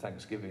for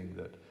Thanksgiving,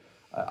 that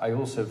I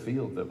also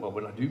feel that, well,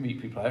 when I do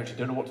meet people, I actually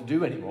don't know what to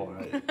do anymore.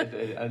 Right?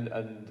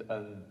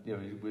 and you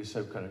know, we're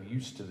so kind of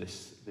used to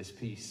this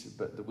piece,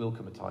 but there will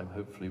come a time,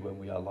 hopefully, when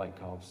we are like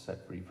calves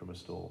set free from a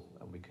stall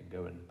and we can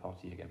go and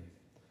party again.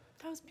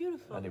 That was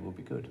beautiful. And it will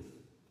be good.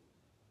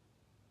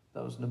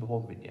 That was number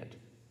 1 vignette.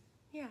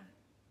 Yeah.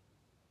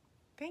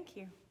 Thank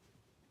you.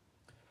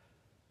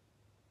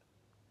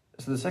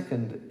 So the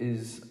second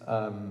is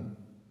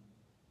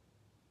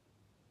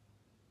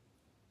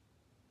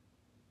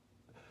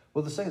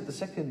well, the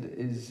second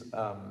is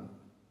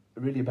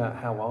really about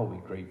how are we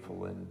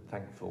grateful and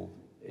thankful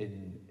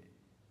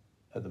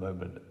at the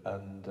moment,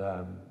 and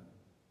now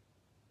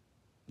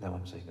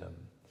I'm saying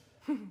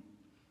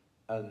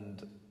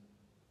and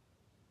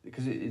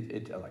because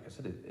it like I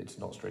said, it's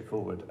not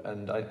straightforward,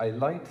 and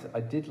I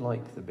did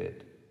like the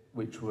bit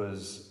which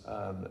was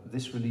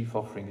this relief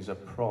offering is a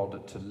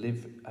prod to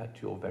live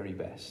at your very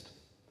best,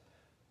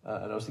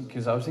 and I was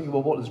thinking,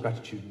 well, what does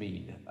gratitude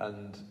mean?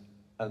 And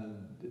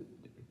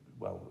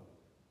well,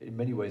 in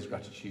many ways,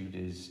 gratitude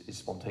is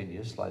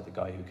spontaneous, like the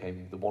guy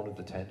the one of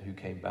the 10 who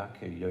came back.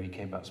 He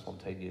came back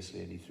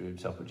spontaneously and he threw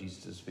himself at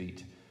Jesus'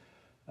 feet.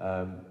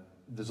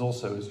 There's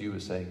also, as you were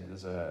saying,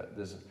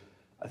 there's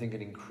I think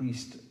an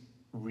increased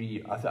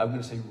I'm going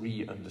to say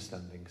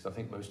re-understanding, because I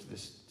think most of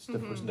this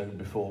stuff was known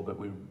before, but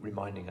we're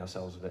reminding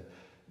ourselves of it,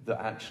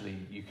 that actually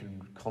you can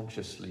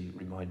consciously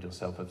remind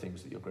yourself of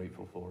things that you're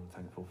grateful for and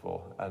thankful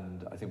for.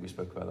 And I think we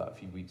spoke about that a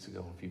few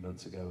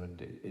months ago,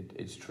 and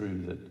it's true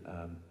that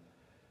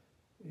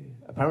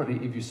apparently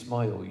if you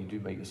smile, you do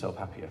make yourself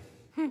happier.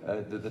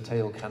 The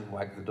tail can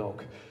wag the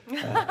dog.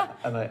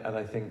 And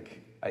I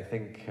think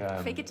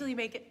fake it till you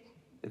make it.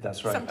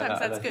 That's right. Sometimes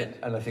that's good.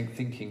 And I think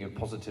thinking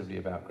positively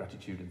about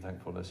gratitude and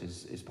thankfulness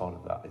is part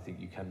of that. I think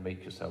you can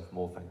make yourself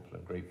more thankful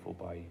and grateful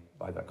by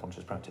that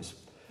conscious practice.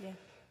 Yeah.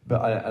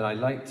 But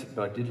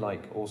I did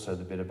like also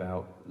the bit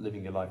about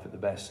living your life at the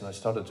best. And I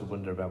started to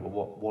wonder about,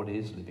 well, what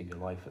is living your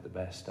life at the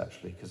best,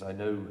 actually? Because I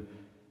know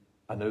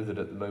that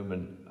at the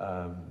moment,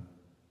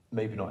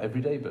 maybe not every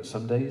day, but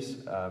some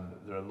days,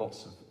 there are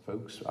lots of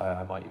folks,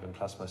 I might even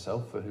class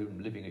myself, for whom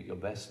living at your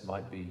best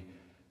might be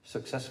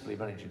successfully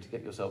managing to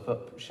get yourself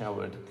up,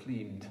 showered,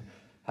 cleaned,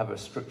 have a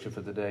structure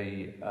for the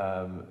day,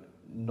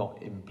 not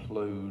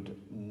implode,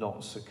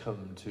 not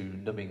succumb to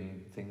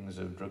numbing things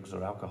of drugs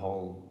or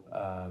alcohol,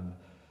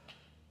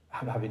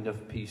 have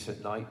enough peace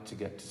at night to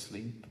get to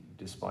sleep,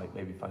 despite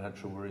maybe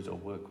financial worries or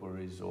work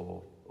worries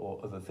or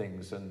other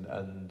things,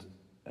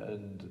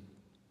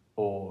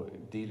 or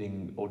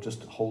dealing or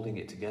just holding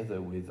it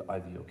together with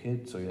either your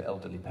kids or your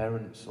elderly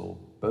parents or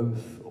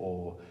both,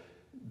 or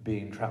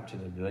being trapped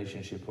in a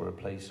relationship or a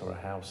place or a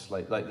house.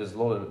 Like there's a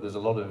lot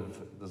of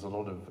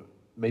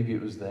maybe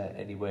it was there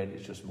anyway, and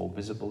it's just more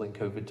visible in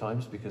COVID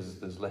times because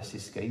there's less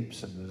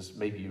escapes, and there's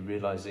maybe you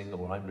realizing,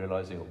 or I'm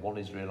realizing, or one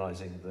is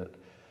realizing that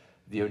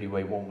the only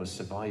way one was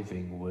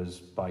surviving was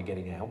by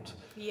getting out.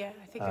 Yeah,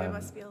 I think there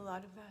must be a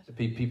lot of that.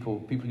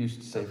 People used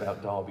to say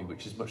about Derby,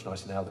 which is much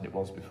nicer now than it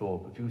was before,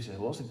 but people say,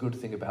 what's the good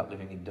thing about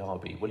living in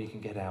Derby? Well, you can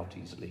get out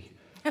easily.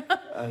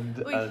 and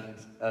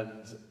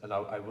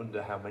I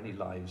wonder how many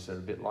lives are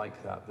a bit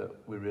like that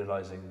we're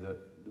realizing that,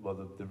 well,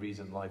 the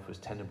reason life was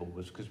tenable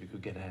was because we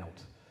could get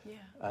out.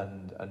 Yeah.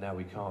 And now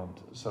we can't.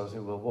 So I was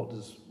thinking, well, what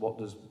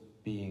does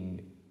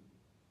being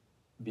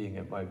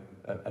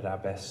at our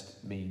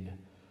best mean?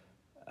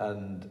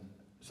 And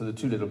so the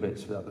two little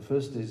bits for that. The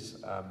first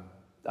is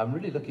I'm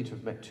really lucky to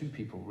have met two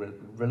people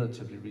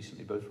relatively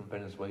recently, both from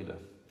Venezuela.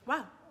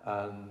 Wow.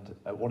 And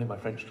one in my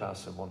French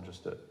class and one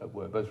just at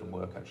work, both from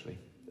work actually.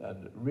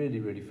 And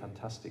really, really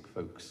fantastic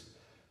folks.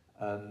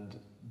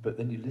 But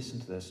then you listen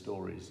to their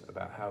stories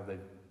about how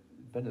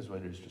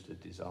Venezuela is just a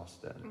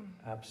disaster,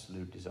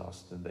 absolute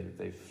disaster. And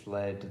they've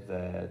fled.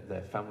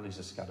 Their families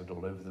are scattered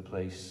all over the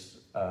place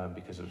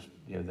because of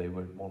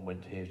one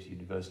went here to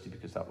university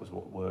because that was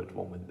what worked.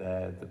 One went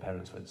there. The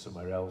parents went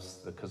somewhere else.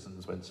 The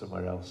cousins went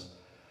somewhere else.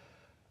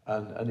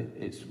 And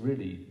it's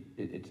really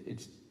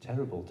it's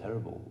terrible.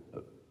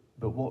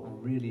 But what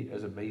really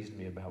has amazed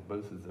me about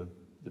both of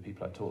the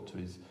people I talked to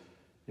is,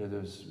 they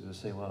were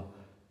saying, well,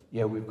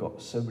 yeah, we've got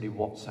so many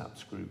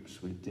WhatsApp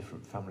groups with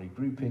different family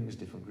groupings,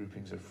 different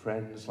groupings of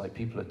friends. Like,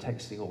 people are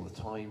texting all the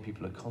time.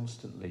 People are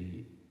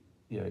constantly,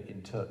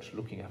 in touch,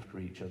 looking after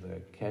each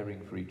other, caring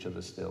for each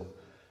other still.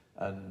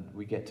 And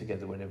we get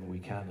together whenever we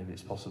can, if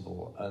it's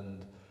possible.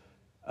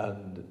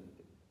 And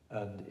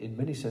in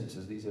many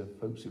senses, these are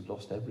folks who've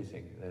lost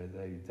everything.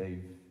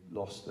 They've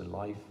lost their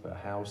life, a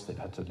house. They've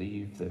had to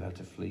leave. They've had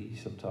to flee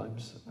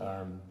sometimes.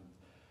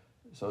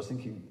 So I was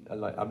thinking,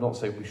 I'm not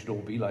saying we should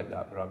all be like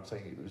that, but I'm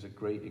saying it was a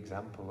great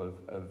example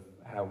of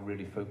how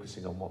really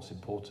focusing on what's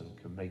important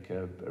can make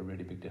a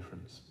really big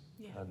difference.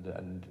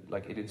 and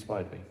like it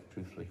inspired me,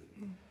 truthfully.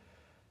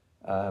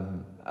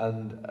 And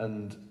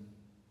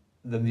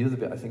then the other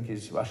bit I think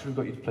is I should have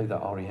got you to play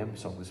that REM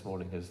song this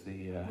morning as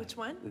the which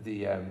one?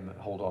 The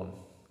Hold On.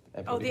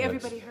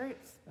 Everybody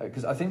Hurts.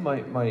 Because I think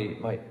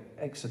my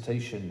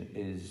exhortation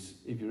is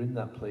if you're in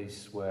that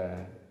place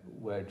where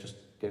just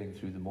getting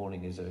through the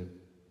morning is an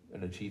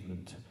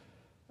achievement,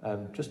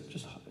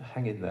 just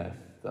hang in there.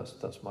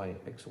 That's my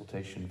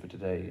exhortation for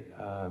today.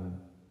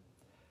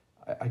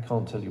 I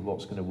can't tell you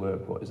what's going to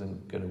work, what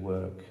isn't going to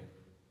work.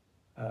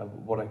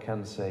 What I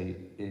can say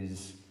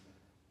is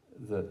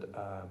that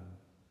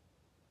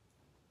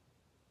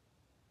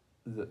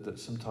that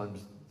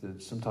sometimes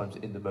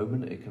in the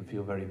moment it can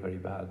feel very, very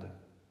bad,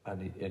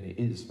 and it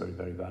is very,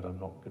 very bad. I'm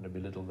not going to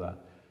belittle that,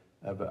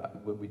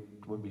 but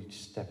when we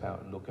step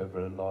out and look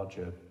over a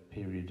larger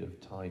period of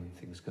time,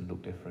 things can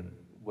look different.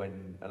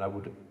 And I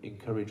would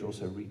encourage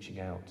also reaching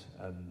out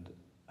and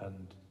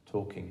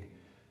talking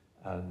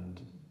and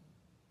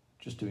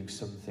just doing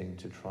something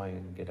to try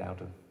and get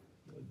out of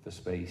the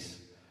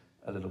space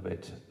a little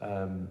bit.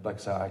 Like I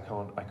say, I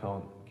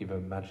can't give a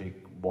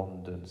magic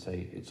wand and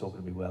say it's all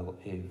going to be well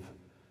if,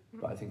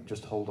 but I think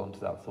just hold on to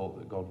that thought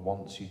that God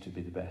wants you to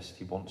be the best.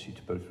 He wants you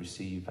to both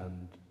receive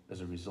and,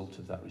 as a result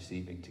of that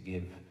receiving, to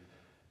give.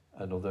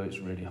 And although it's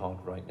really hard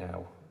right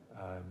now,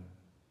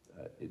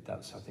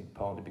 that's, I think,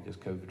 partly because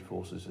COVID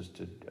forces us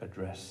to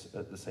address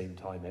at the same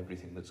time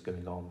everything that's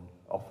going on,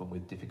 often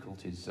with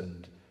difficulties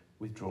and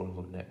withdrawal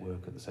of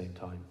network at the same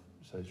time.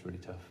 So it's really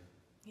tough.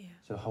 Yeah.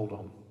 So hold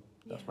on.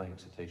 That's my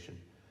exhortation.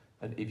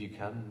 And if you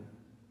can,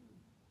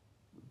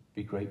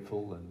 be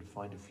grateful and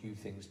find a few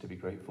things to be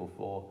grateful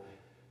for,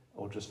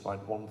 or just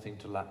find one thing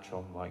to latch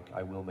on, like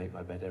I will make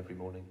my bed every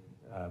morning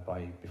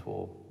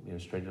before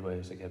straight away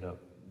as I get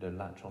up.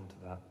 Latch onto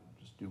that.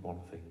 Just do one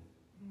thing.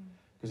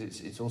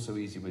 Because it's also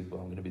easy with, well,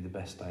 I'm going to be the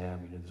best I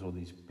am. There's all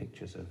these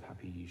pictures of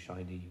happy,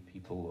 shiny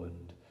people,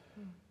 and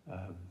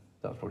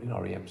that's probably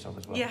an REM song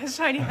as well. Yeah,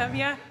 shiny them,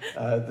 yeah.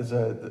 There's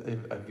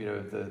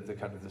the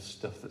kind of the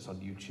stuff that's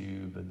on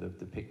YouTube and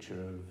the picture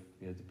of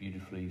the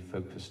beautifully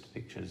focused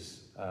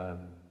pictures.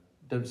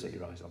 Don't set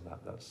your eyes on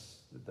that.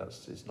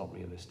 That's it's not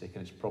realistic,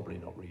 and it's probably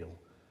not real.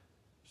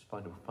 Just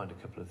find a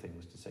couple of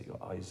things to set your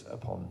eyes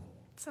upon.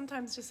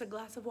 Sometimes just a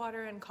glass of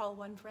water and call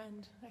one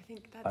friend. I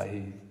think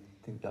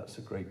that's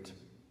a great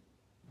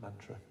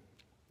mantra.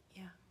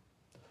 Yeah.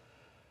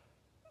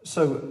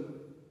 So,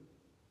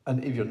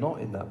 and if you're not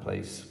in that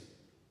place,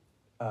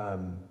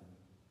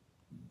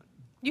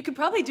 you could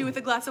probably do with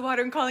a glass of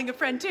water and calling a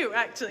friend too,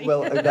 actually.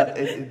 Well,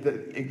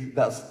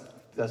 that's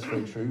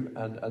very true,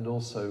 and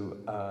also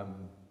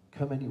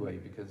come anyway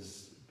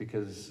because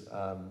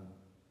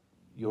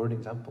you're an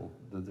example.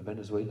 The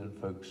Venezuelan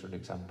folks are an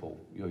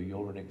example.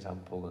 You're an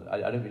example. I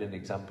don't mean an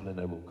example in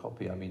a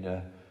copy. I mean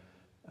a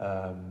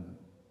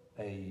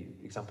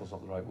example's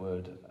not the right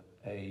word.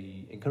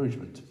 A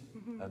encouragement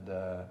and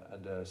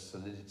a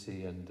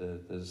solidity, and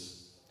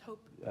there's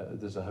hope.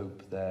 There's a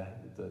hope there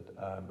that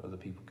other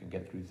people can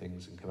get through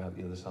things and come out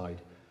the other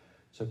side.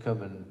 So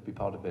come and be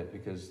part of it,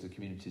 because the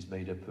community is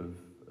made up of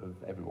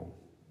everyone,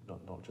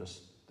 not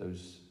just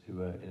those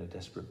who are in a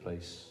desperate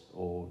place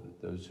or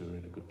those who are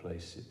in a good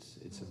place.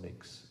 It's a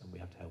mix, and we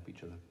have to help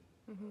each other.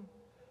 Mm-hmm.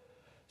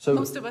 So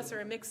most of us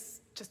are a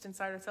mix just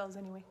inside ourselves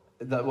anyway.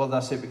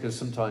 That's it, because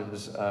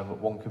sometimes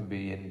one can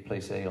be in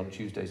place A on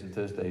Tuesdays and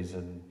Thursdays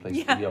and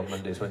place B on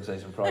Mondays,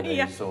 Wednesdays and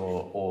Fridays,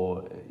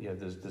 or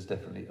there's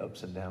definitely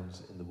ups and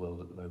downs in the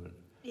world at the moment.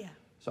 Yeah.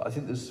 So I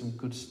think there's some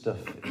good stuff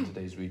in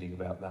today's reading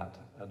about that,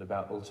 and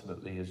about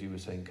ultimately, as you were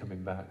saying,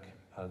 coming back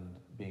and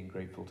being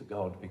grateful to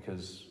God,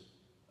 because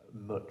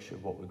much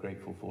of what we're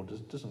grateful for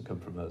doesn't come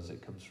from us.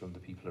 It comes from the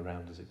people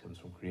around us. It comes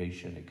from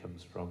creation. It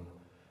comes from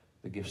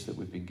the gifts that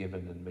we've been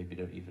given and maybe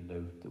don't even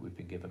know that we've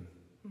been given.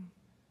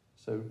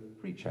 So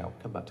reach out,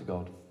 come back to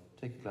God,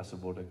 take a glass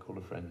of water, call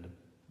a friend,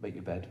 make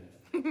your bed.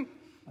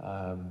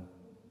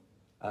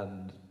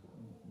 And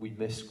we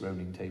miss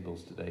groaning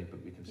tables today,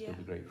 but we can still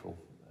be grateful.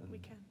 And we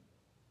can.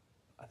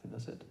 I think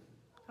that's it.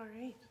 All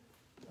right.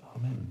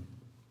 Amen.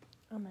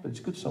 Amen. But it's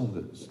a good song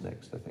that's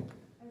next, I think.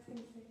 I was going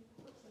to say,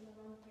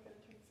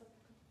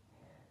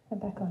 I'm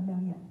back on now,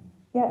 yeah.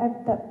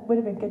 Yeah, that would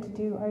have been good to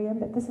do, REM,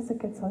 but this is a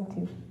good song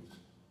too.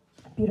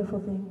 Beautiful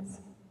Things.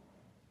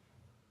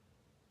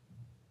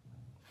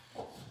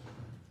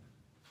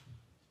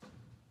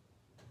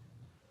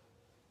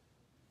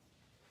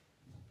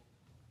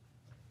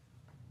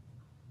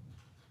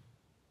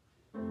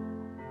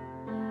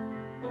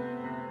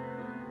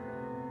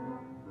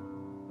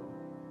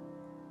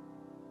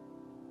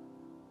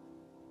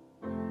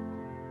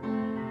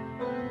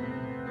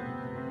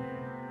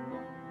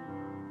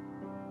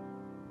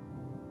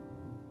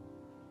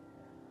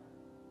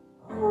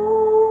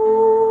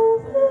 All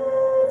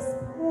this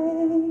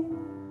pain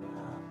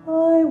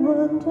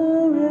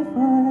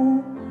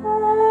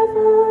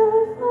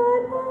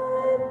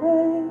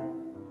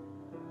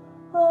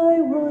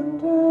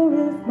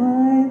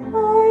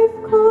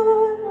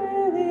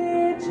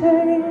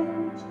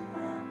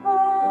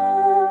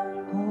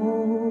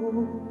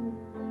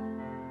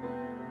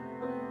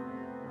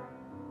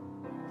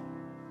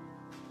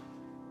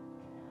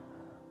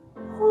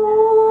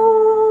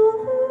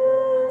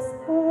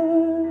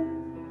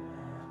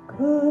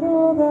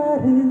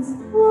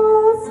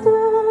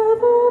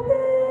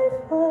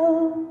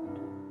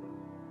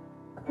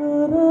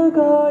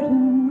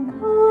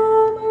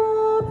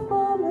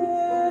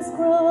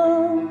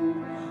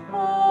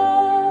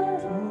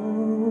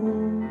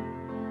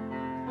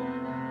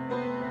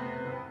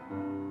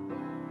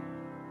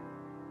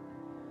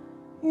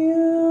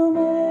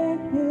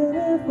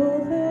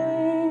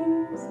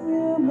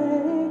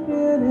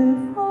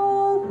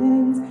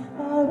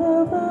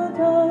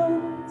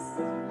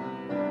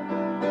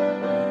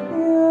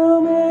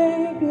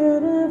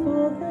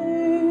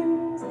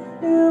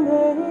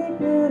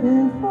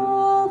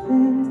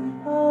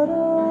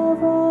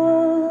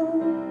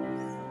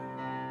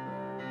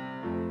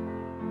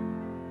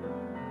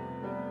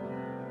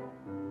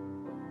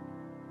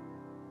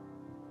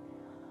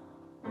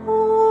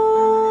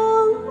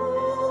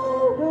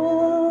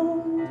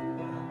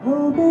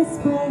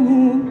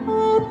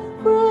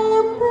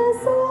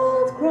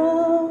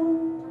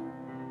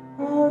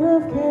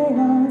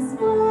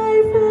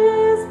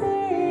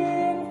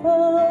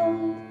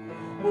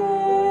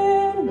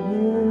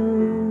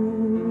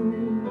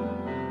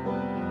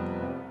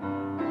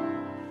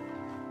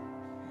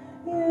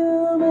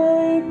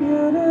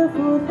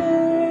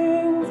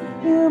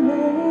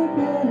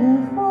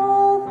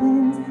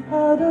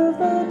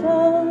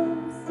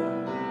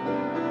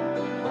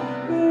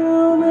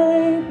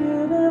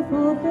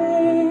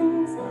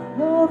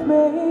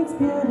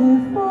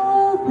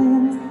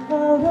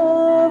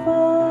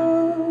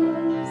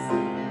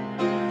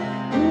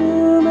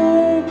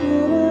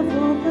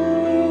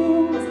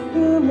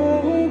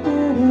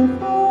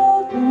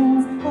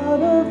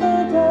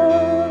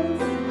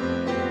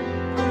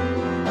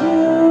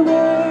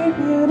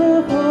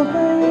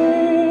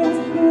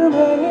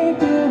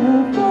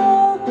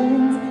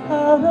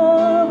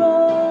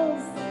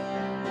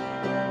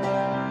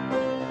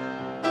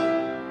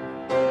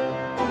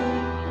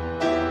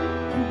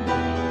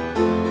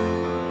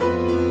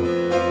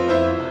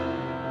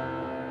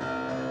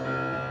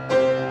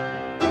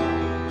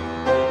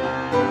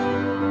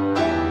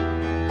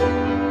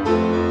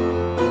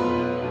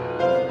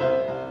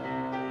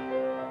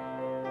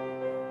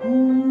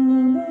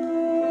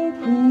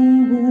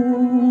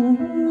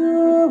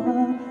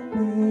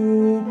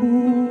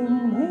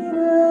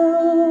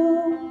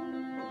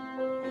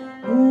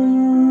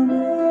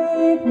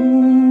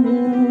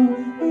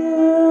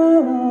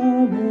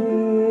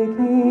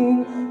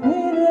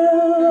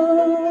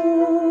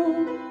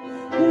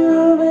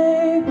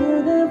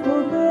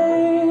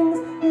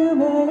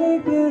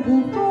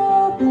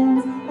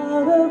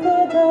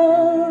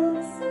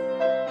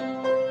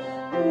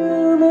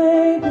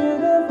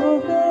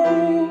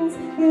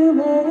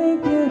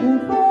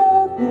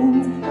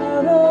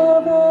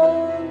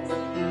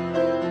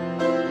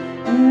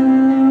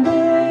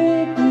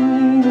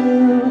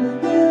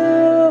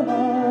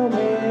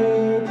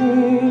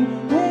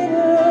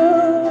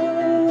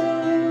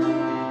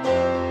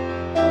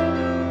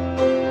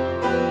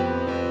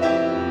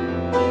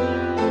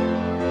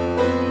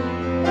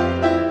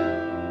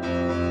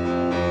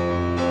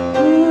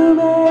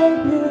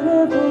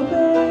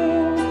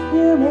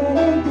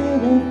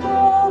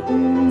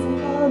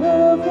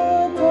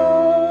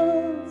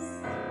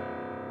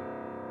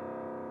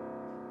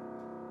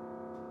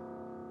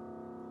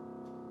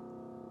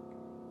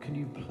Can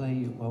you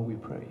play while we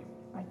pray?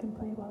 I can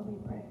play while we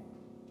pray.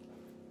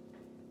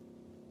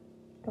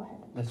 Go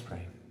ahead. Let's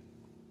pray.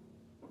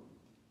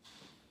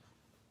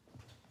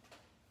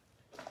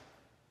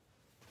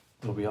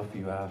 Lord, we offer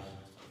you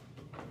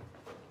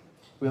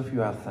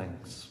our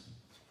thanks.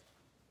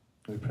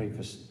 We pray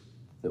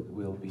that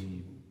we'll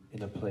be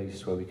in a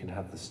place where we can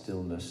have the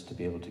stillness to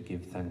be able to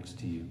give thanks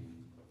to you.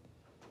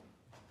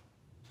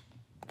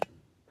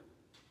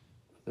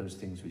 For those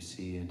things we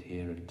see and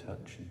hear and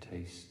touch and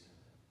taste.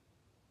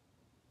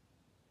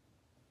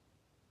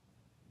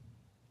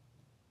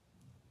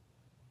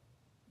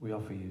 We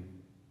offer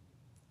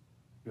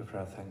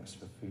our thanks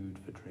for food,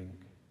 for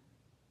drink,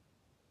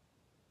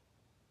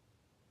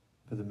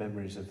 for the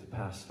memories of the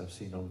past. I've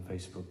seen on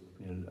Facebook,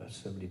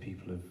 so many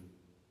people have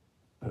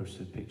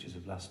posted pictures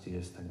of last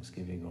year's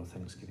Thanksgiving or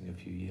Thanksgiving a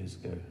few years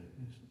ago.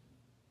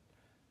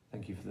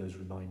 Thank you for those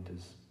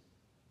reminders.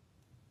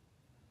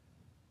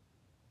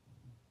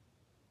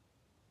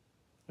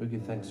 We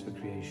give thanks for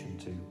creation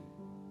too,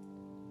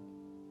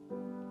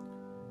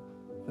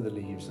 for the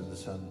leaves and the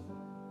sun.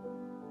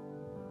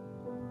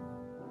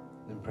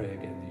 And pray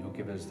again that you'll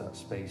give us that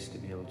space to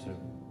be able to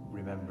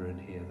remember and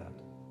hear that.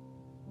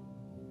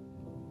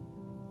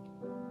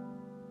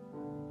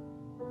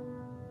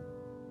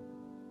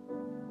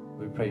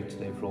 We pray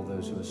today for all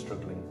those who are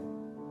struggling.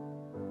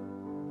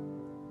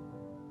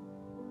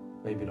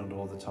 Maybe not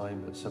all the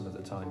time, but some of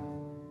the time.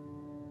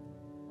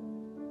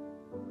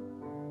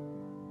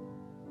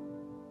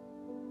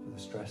 For the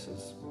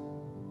stresses,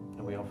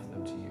 and we offer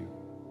them to you.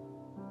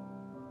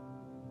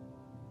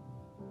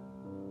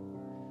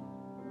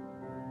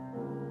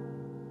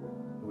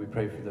 We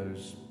pray for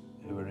those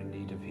who are in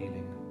need of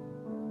healing.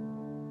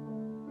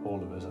 All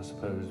of us, I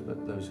suppose,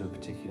 but those who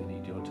particularly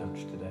need your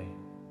touch today.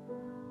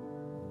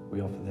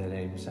 We offer their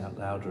names out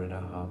louder in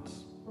our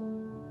hearts.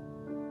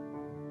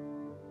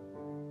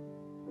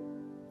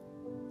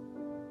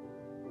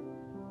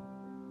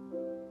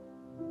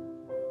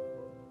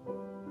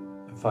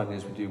 And finally,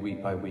 as we do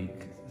week by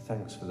week,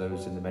 thanks for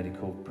those in the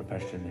medical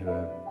profession who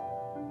are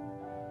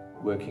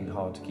working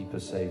hard to keep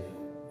us safe.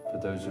 For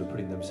those who are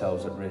putting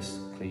themselves at risk,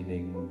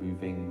 cleaning,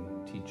 moving,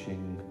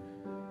 teaching.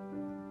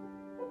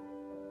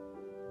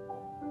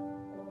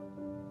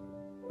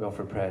 We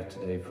offer a prayer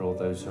today for all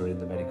those who are in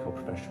the medical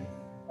profession.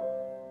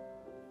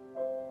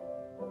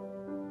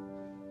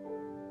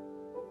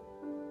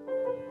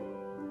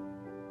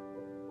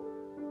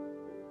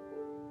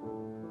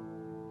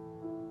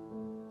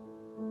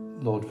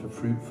 Lord, for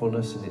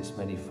fruitfulness in its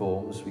many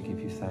forms, we give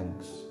you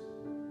thanks.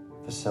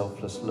 For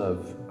selfless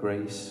love,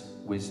 grace,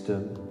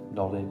 wisdom,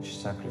 knowledge,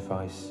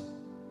 sacrifice,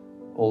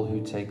 all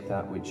who take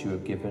that which you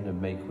have given and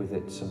make with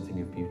it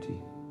something of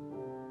beauty.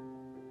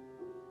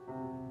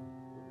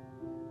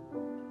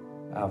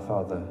 Our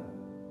Father,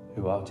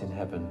 who art in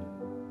heaven,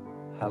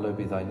 hallowed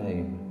be thy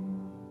name.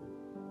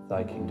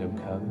 Thy kingdom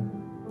come,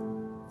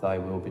 thy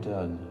will be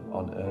done,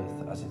 on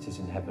earth as it is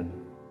in heaven.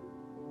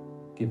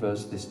 Give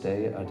us this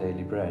day our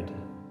daily bread,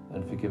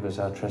 and forgive us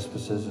our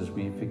trespasses as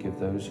we forgive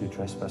those who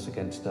trespass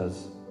against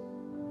us.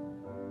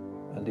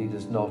 And lead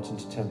us not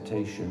into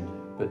temptation,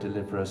 but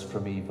deliver us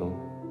from evil.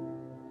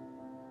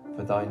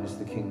 For thine is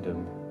the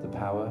kingdom, the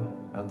power,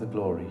 and the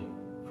glory,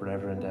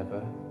 forever and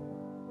ever.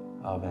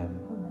 Amen.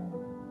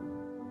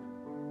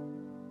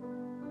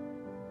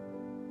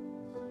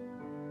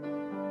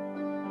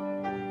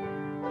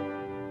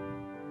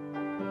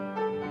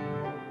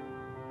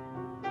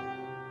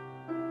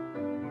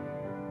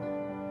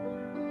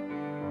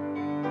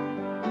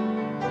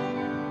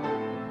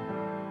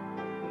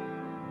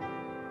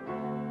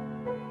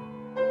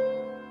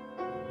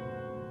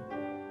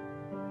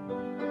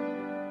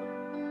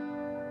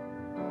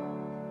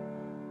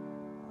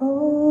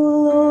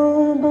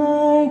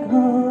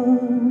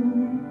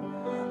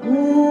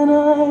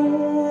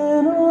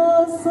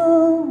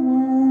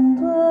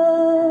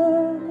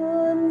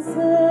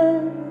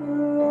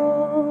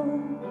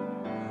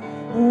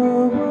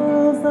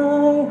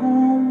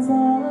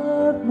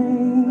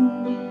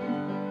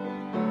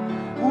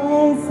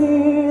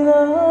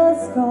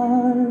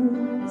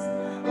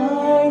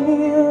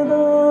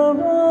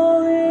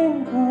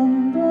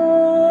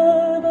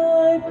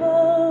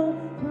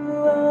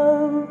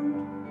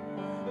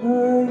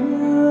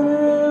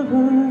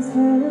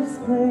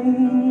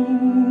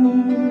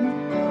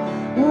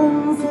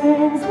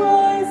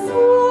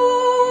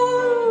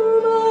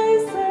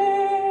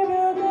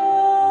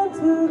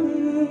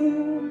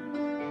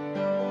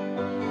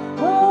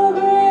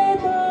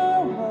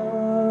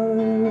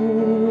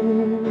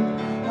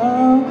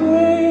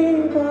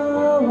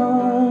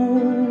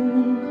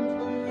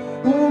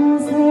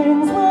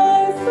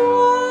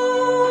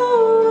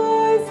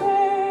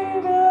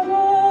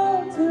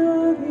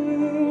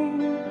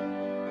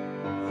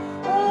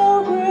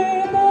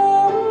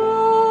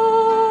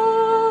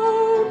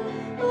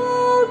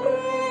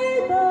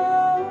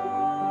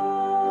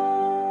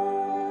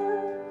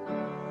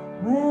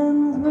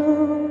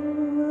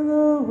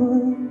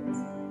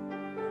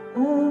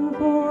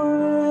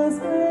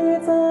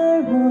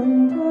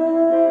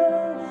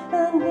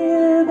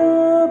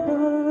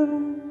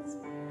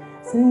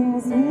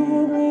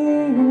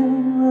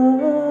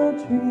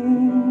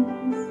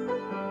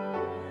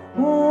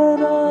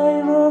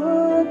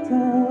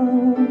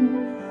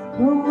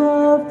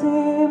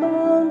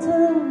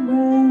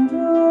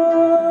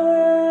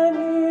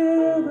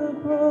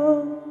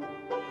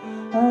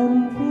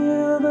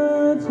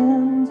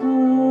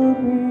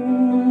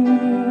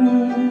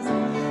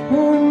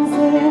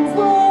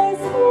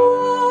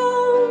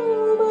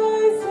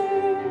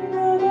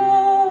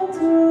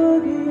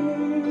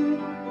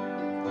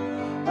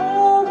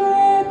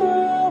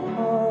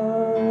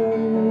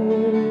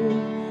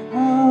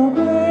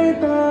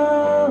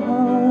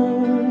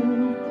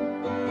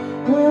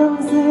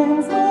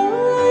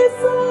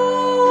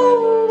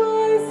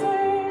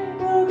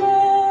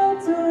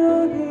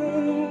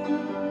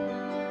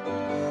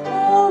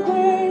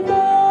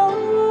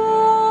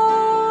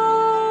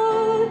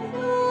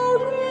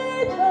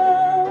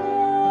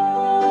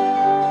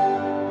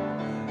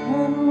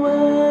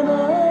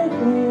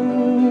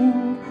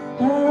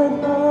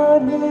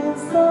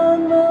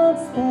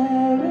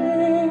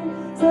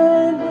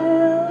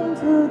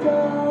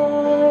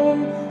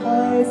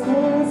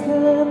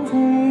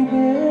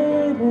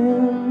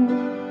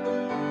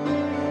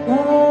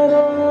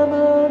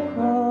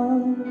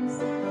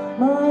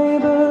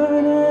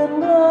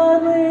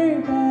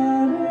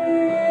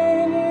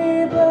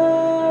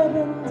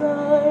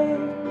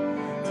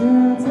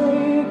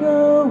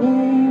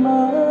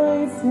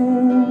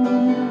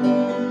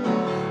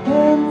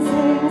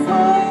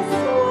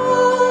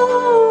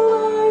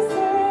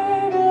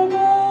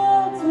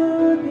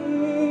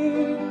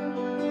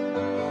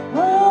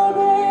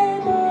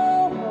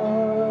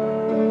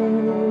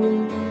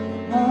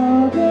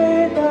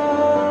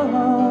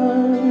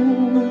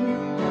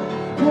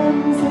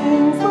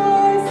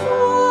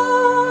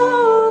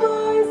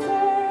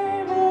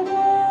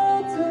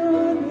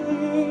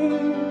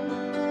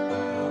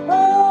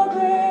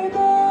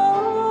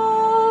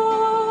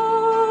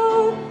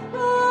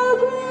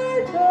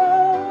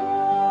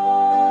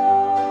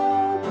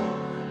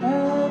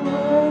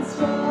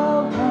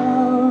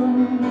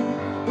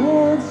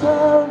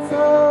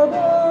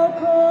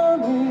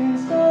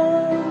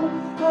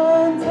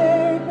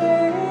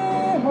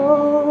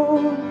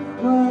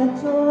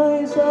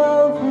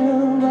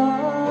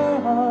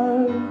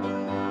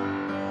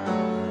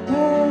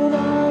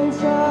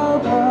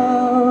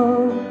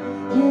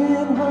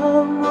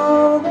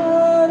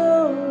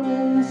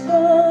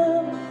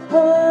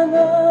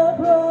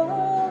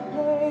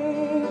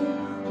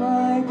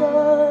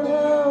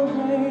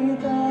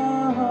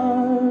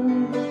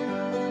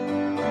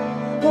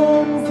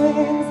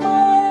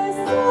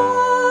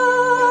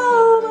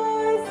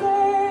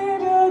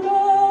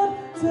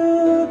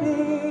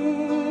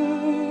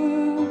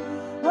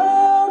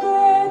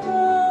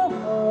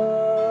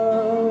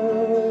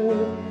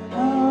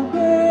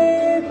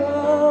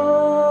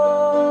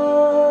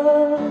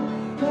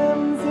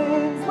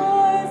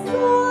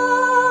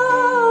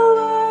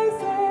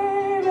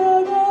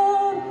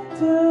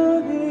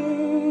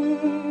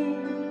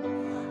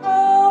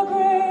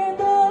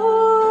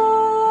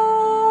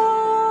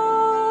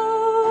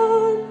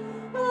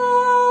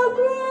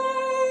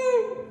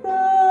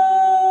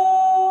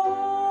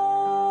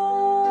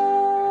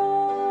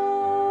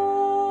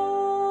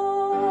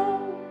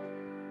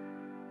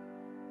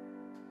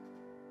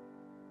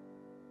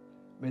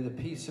 May the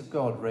peace of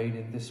God reign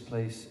in this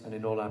place and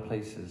in all our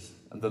places,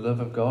 and the love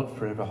of God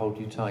forever hold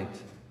you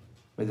tight.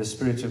 May the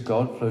Spirit of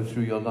God flow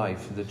through your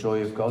life, and the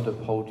joy of God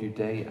uphold you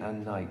day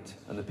and night,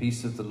 and the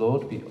peace of the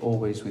Lord be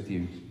always with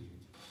you.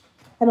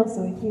 And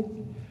also with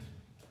you.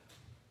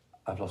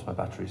 I've lost my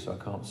battery, so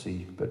I can't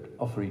see, but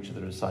offer each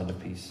other a sign of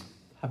peace.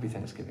 Happy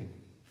Thanksgiving.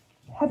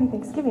 Happy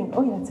Thanksgiving.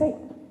 Oh, yeah, that's right.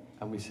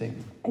 And we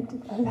sing. I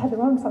had the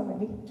wrong song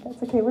ready.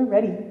 That's okay, we're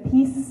ready.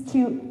 Peace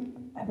to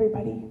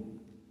everybody,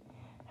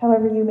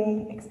 however you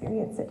may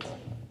experience it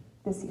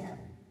this year.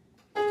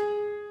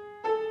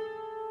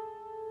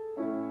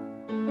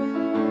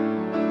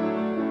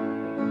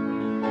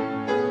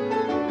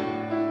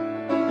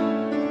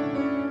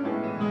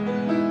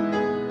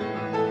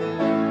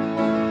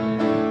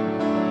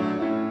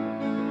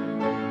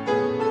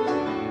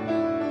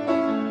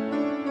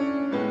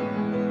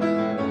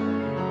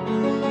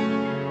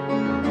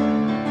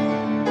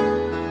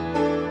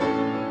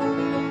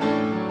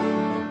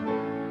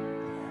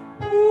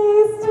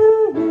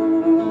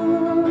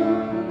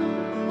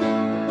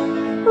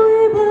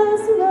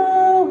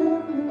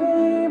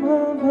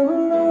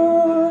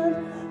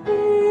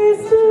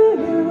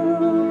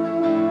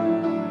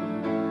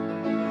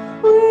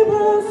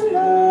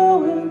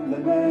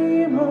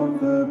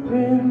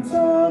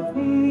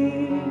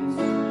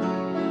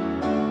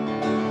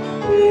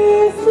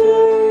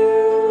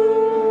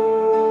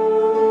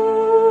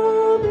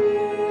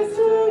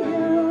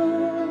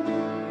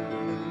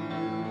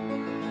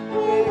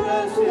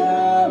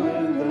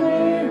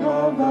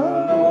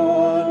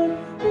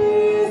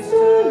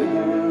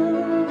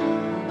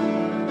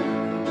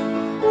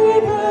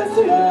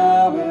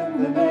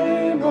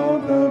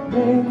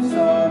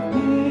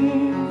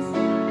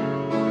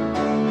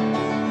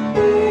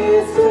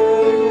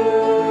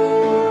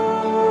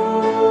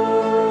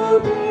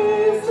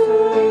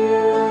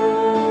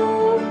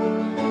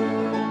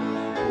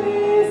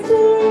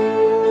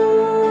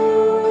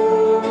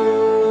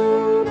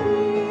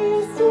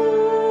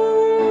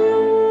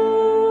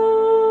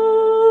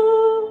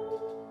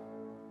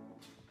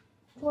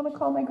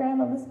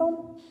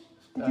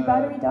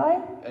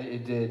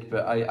 It did,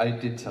 but I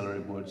did tell her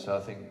it would, so I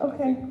think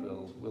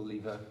we'll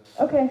leave her.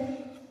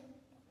 Okay.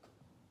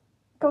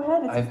 Go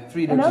ahead. I have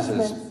 3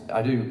 notices.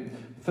 I do.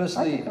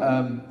 Firstly,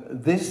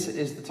 this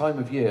is the time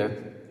of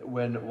year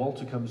when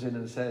Walter comes in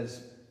and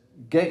says,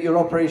 "Get your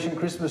Operation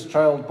Christmas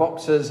Child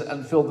boxes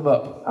and fill them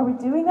up." Are we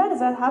doing that? Is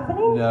that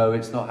happening? No,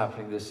 it's not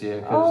happening this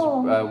year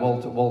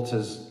because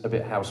Walter's a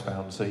bit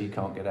housebound, so he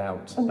can't get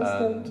out.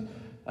 Understood.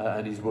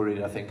 And he's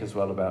worried, I think, as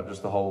well about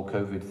just the whole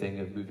COVID thing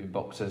of moving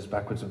boxes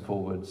backwards and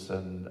forwards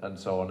and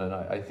so on. And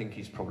I think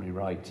he's probably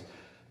right.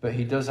 But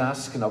he does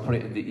ask, and I'll put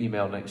it in the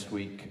email next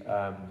week,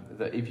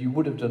 that if you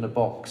would have done a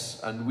box,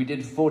 and we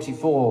did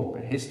 44,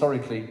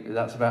 historically,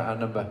 that's about our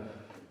number,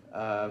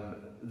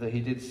 that he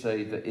did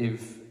say that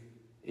if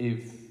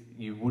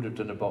you would have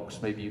done a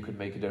box, maybe you could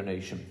make a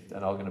donation.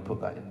 And I'm going to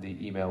put that in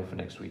the email for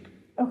next week.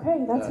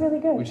 Okay, that's really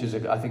good. Which is,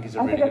 I think, is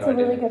a really good idea. I think that's a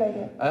really good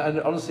idea. And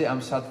honestly,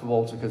 I'm sad for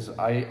Walter because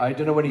I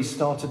don't know when he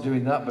started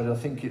doing that, but I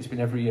think it's been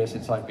every year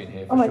since I've been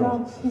here. Oh my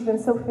gosh, he's been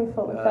so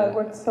faithful with that.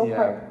 Worked so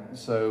hard.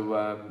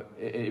 So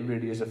it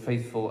really is a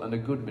faithful and a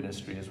good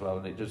ministry as well,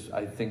 and it just,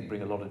 I think,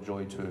 bring a lot of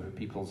joy to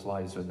people's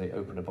lives when they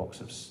open a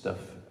box of stuff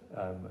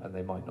and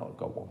they might not have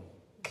got one.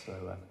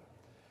 So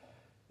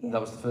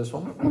that was the first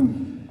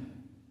one.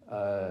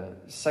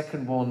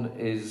 Second one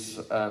is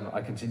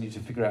I continue to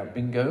figure out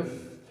bingo.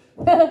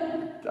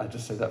 I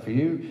just say that for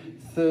you.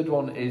 Third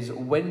one is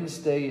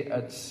Wednesday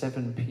at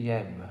 7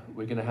 p.m.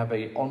 We're going to have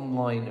an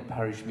online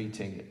parish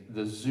meeting.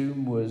 The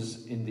Zoom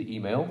was in the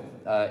email.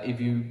 If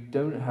you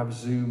don't have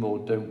Zoom or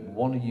don't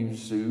want to use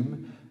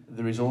Zoom,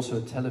 there is also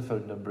a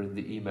telephone number in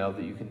the email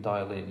that you can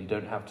dial in. You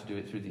don't have to do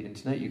it through the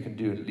internet. You can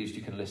do it, at least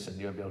you can listen.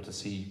 You won't be able to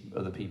see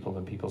other people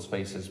and people's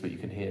faces, but you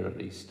can hear at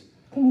least.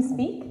 Can you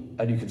speak?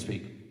 And you can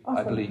speak, awesome.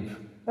 I believe.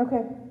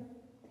 Okay.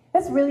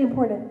 That's really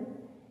important.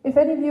 If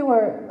any of you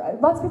are,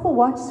 lots of people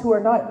watch who are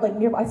not like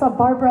nearby. I saw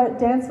Barbara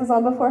Dance was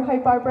on before. Hi,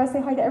 Barbara.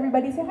 Say hi to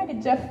everybody. Say hi to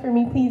Jeff for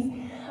me, please.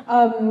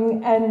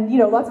 And you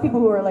know, lots of people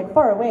who are like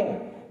far away.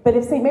 But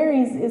if St.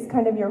 Mary's is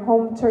kind of your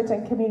home church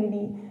and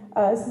community,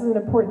 this is an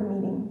important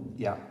meeting.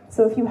 Yeah.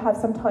 So if you have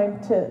some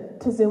time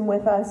to Zoom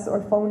with us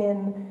or phone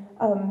in,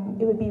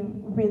 it would be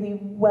really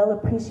well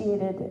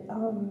appreciated.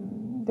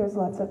 There's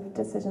lots of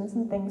decisions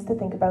and things to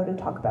think about and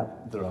talk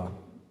about. There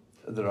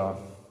are.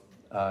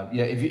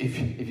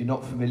 If you're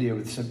not familiar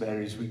with St.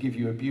 Mary's, we give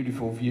you a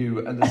beautiful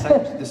view, and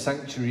the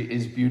sanctuary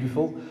is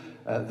beautiful.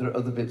 There are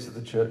other bits of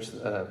the church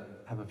that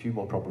have a few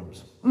more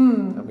problems,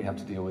 and we have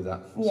to deal with that.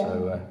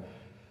 Yeah.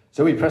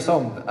 So we press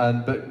on,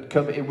 but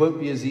it won't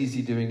be as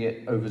easy doing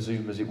it over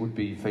Zoom as it would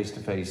be face to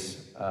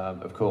face,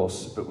 of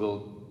course. But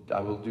I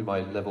will do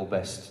my level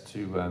best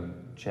to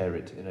chair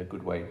it in a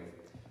good way,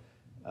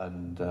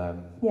 and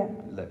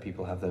let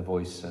people have their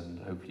voice, and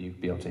hopefully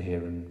be able to hear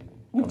and.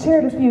 You've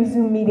chaired a few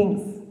Zoom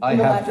meetings in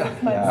the last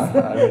 6 months. Yeah,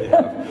 I really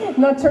have.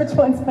 Not church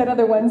ones, but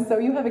other ones, so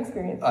you have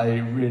experience. I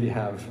really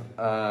have.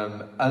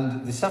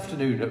 And this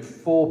afternoon at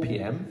 4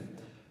 p.m,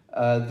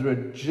 There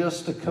are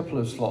just a couple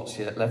of slots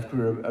yet left.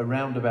 We're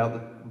around about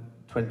the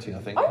 20, I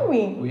think. Are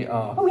we? We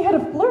are. Oh, we had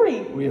a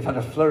flurry. We have had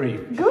a flurry.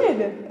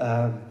 Good.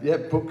 Yeah,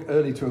 book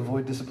early to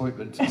avoid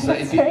disappointment. So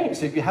That's right.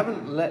 So if you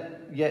haven't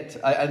if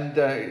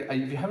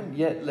you haven't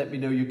yet let me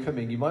know you're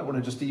coming, you might want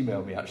to just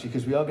email me actually,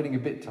 because we are getting a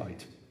bit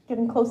tight.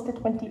 Getting close to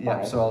 25.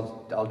 Yeah,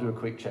 so I'll do a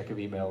quick check of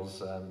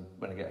emails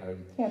when I get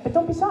home. Yeah, but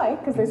don't be shy,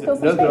 because there's still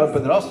some space.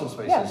 But there are still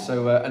spaces. Yeah.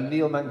 So and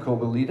Neil Mancor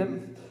will lead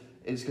him.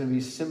 It's going to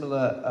be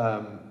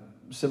similar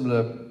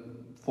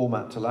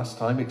format to last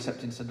time,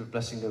 except instead of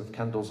blessing of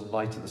candles and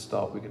light at the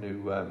start, we're going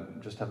to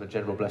just have a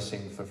general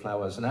blessing for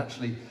flowers. And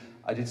actually,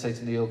 I did say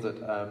to Neil that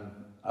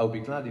I would be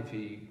glad if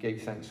he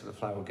gave thanks to the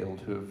Flower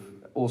Guild, who have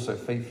also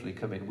faithfully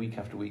come in week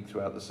after week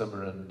throughout the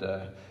summer and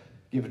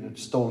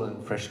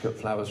stolen fresh cut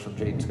flowers from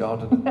Jane's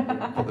garden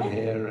and put them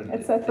here, and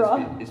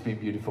etc. It's been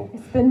beautiful.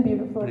 It's been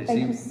beautiful.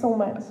 Thank you so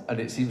much. And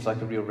it seems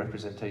like a real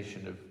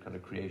representation of kind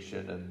of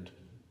creation and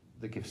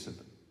the gifts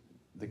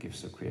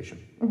of creation.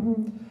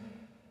 Mm-hmm.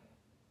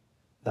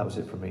 That was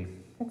it from me.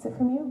 That's it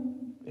from you.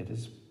 It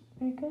is.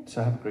 Very good.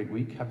 So have a great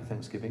week. Happy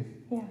Thanksgiving.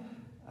 Yeah.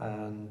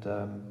 And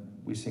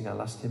we sing our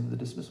last hymn, the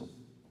dismissal.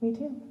 Me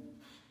too.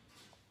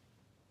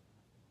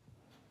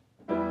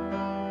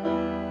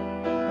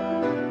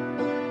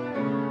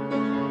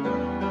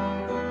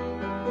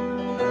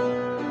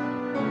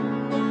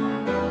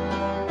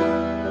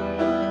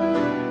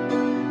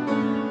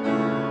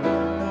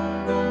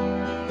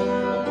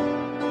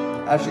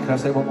 Actually, can I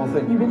say one more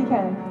thing? You really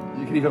can.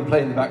 You can even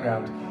play in the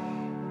background.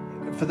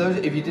 For those,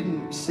 if you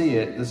didn't see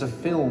it, there's a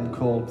film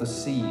called The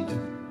Seed,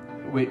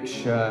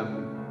 which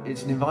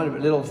it's an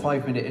little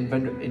 5-minute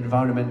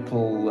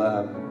environmental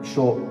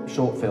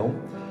short film.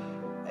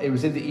 It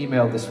was in the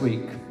email this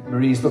week.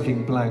 Marie's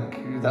looking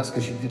blank. That's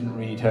because she didn't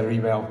read her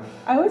email.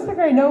 I always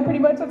figure I know pretty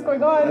much what's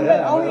going on,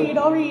 but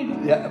I'll read.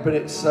 Yeah, but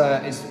it's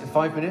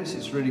 5 minutes.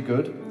 It's really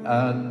good,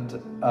 and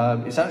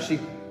it's actually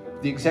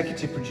the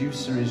executive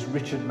producer is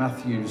Richard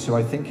Matthews, who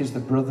I think is the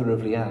brother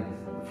of Leanne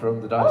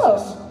from the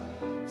diocese. Oh.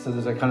 So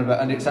there's a kind of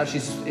and it's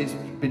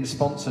been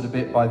sponsored a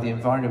bit by the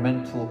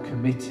Environmental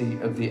Committee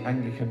of the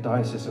Anglican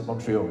Diocese of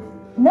Montreal.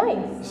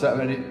 Nice. So,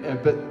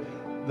 but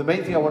the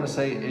main thing I want to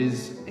say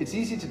is it's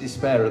easy to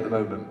despair at the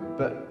moment,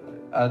 but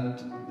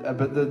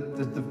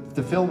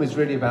the film is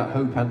really about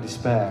hope and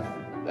despair,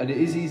 and it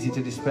is easy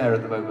to despair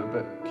at the moment,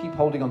 but keep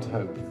holding on to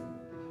hope.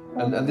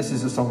 And this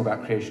is a song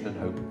about creation and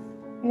hope.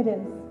 It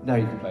is. Now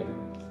you can play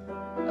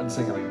and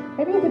sing.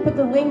 Maybe you could put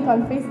the link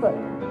on Facebook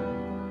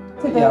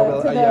to the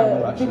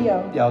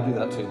video. Yeah, I'll do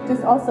that too.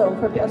 Just also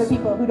for other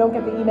people who don't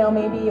get the email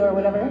maybe or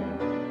whatever.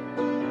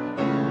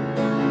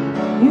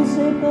 You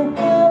shape the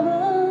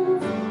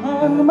heavens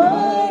and the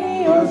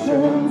mighty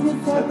oceans.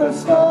 You set the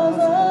stars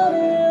out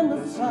in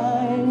the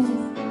skies.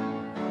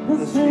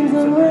 The streams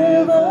and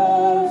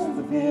rivers,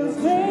 the fields,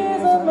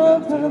 trees and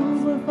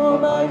mountains were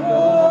formed by your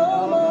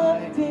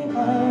almighty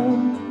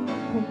hand.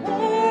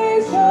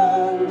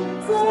 Creation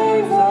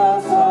sings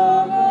a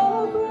song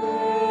of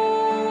praise,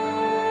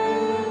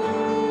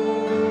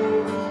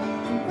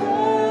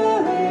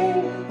 declaring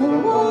the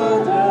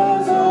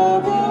wonders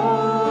of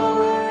your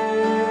ways,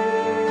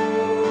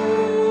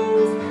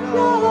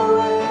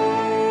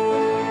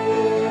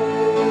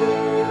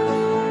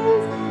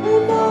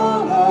 with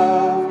all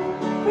of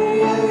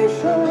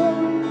creation,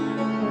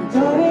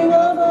 joining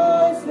our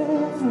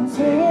voices and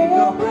singing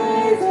your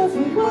praises.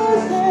 We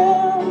worship.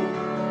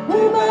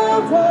 We bow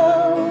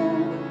down,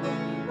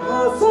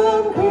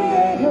 awesome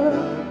Creator,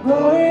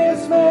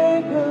 glorious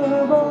Maker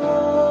of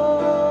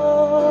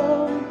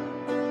all.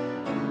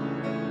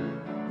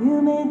 You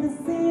made the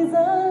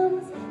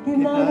seasons, gave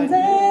night and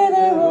day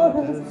their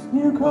orders.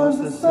 You caused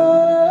the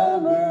sun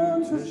and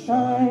moon to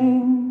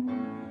shine.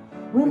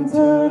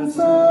 Winter and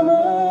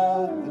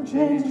summer, the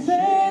changing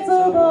shades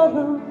of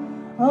autumn,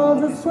 all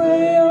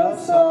display of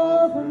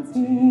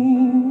sovereignty.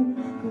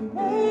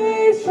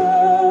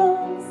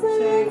 Creation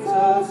sings a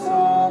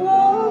song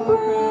of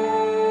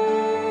praise,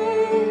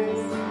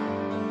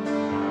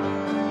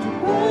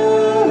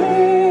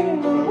 declaring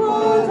the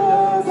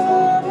wonders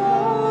of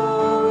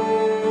your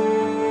ways,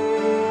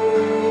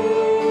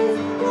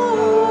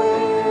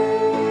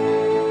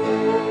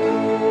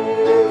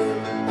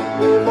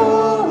 with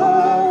all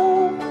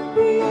of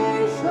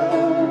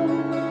creation,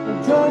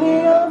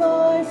 joining our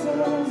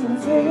voices and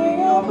singing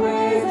your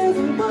praises.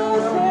 We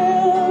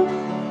worship,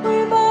 we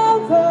bow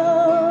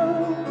down,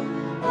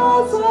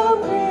 awesome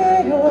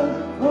Creator,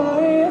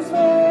 glorious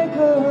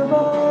Maker of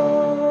all.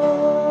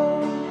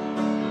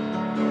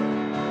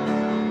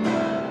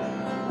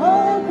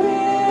 All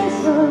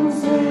creation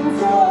sings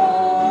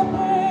your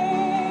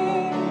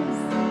praise.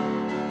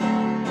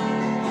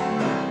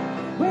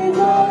 We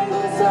join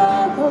the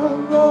sound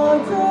of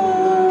Lord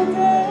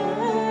today.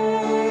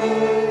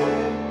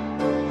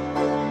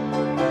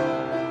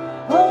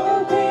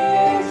 All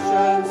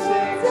creation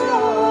sings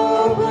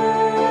your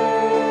praise.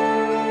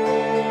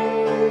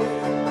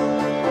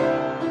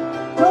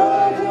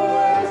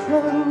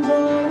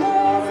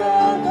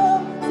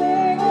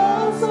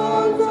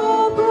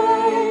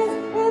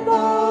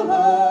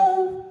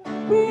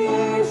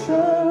 Creation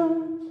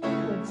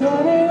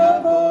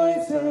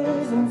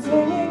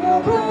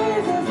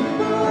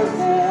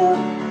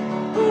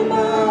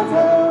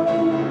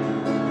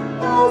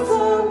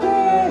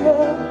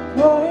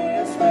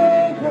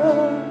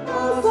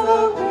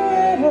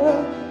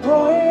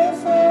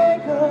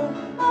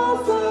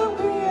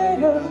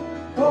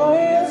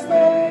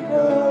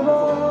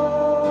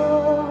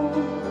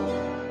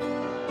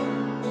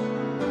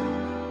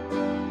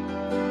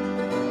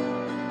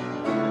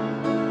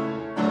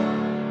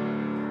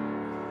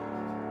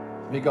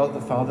May God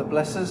the Father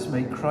bless us.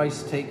 May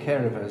Christ take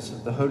care of us.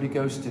 The Holy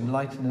Ghost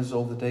enlighten us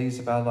all the days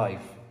of our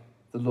life.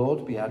 The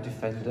Lord be our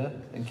defender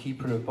and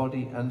keeper of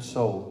body and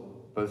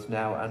soul, both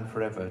now and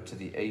forever, to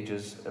the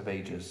ages of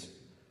ages.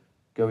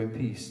 Go in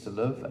peace to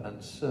love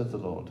and serve the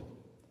Lord.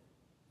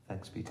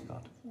 Thanks be to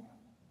God.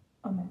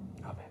 Amen.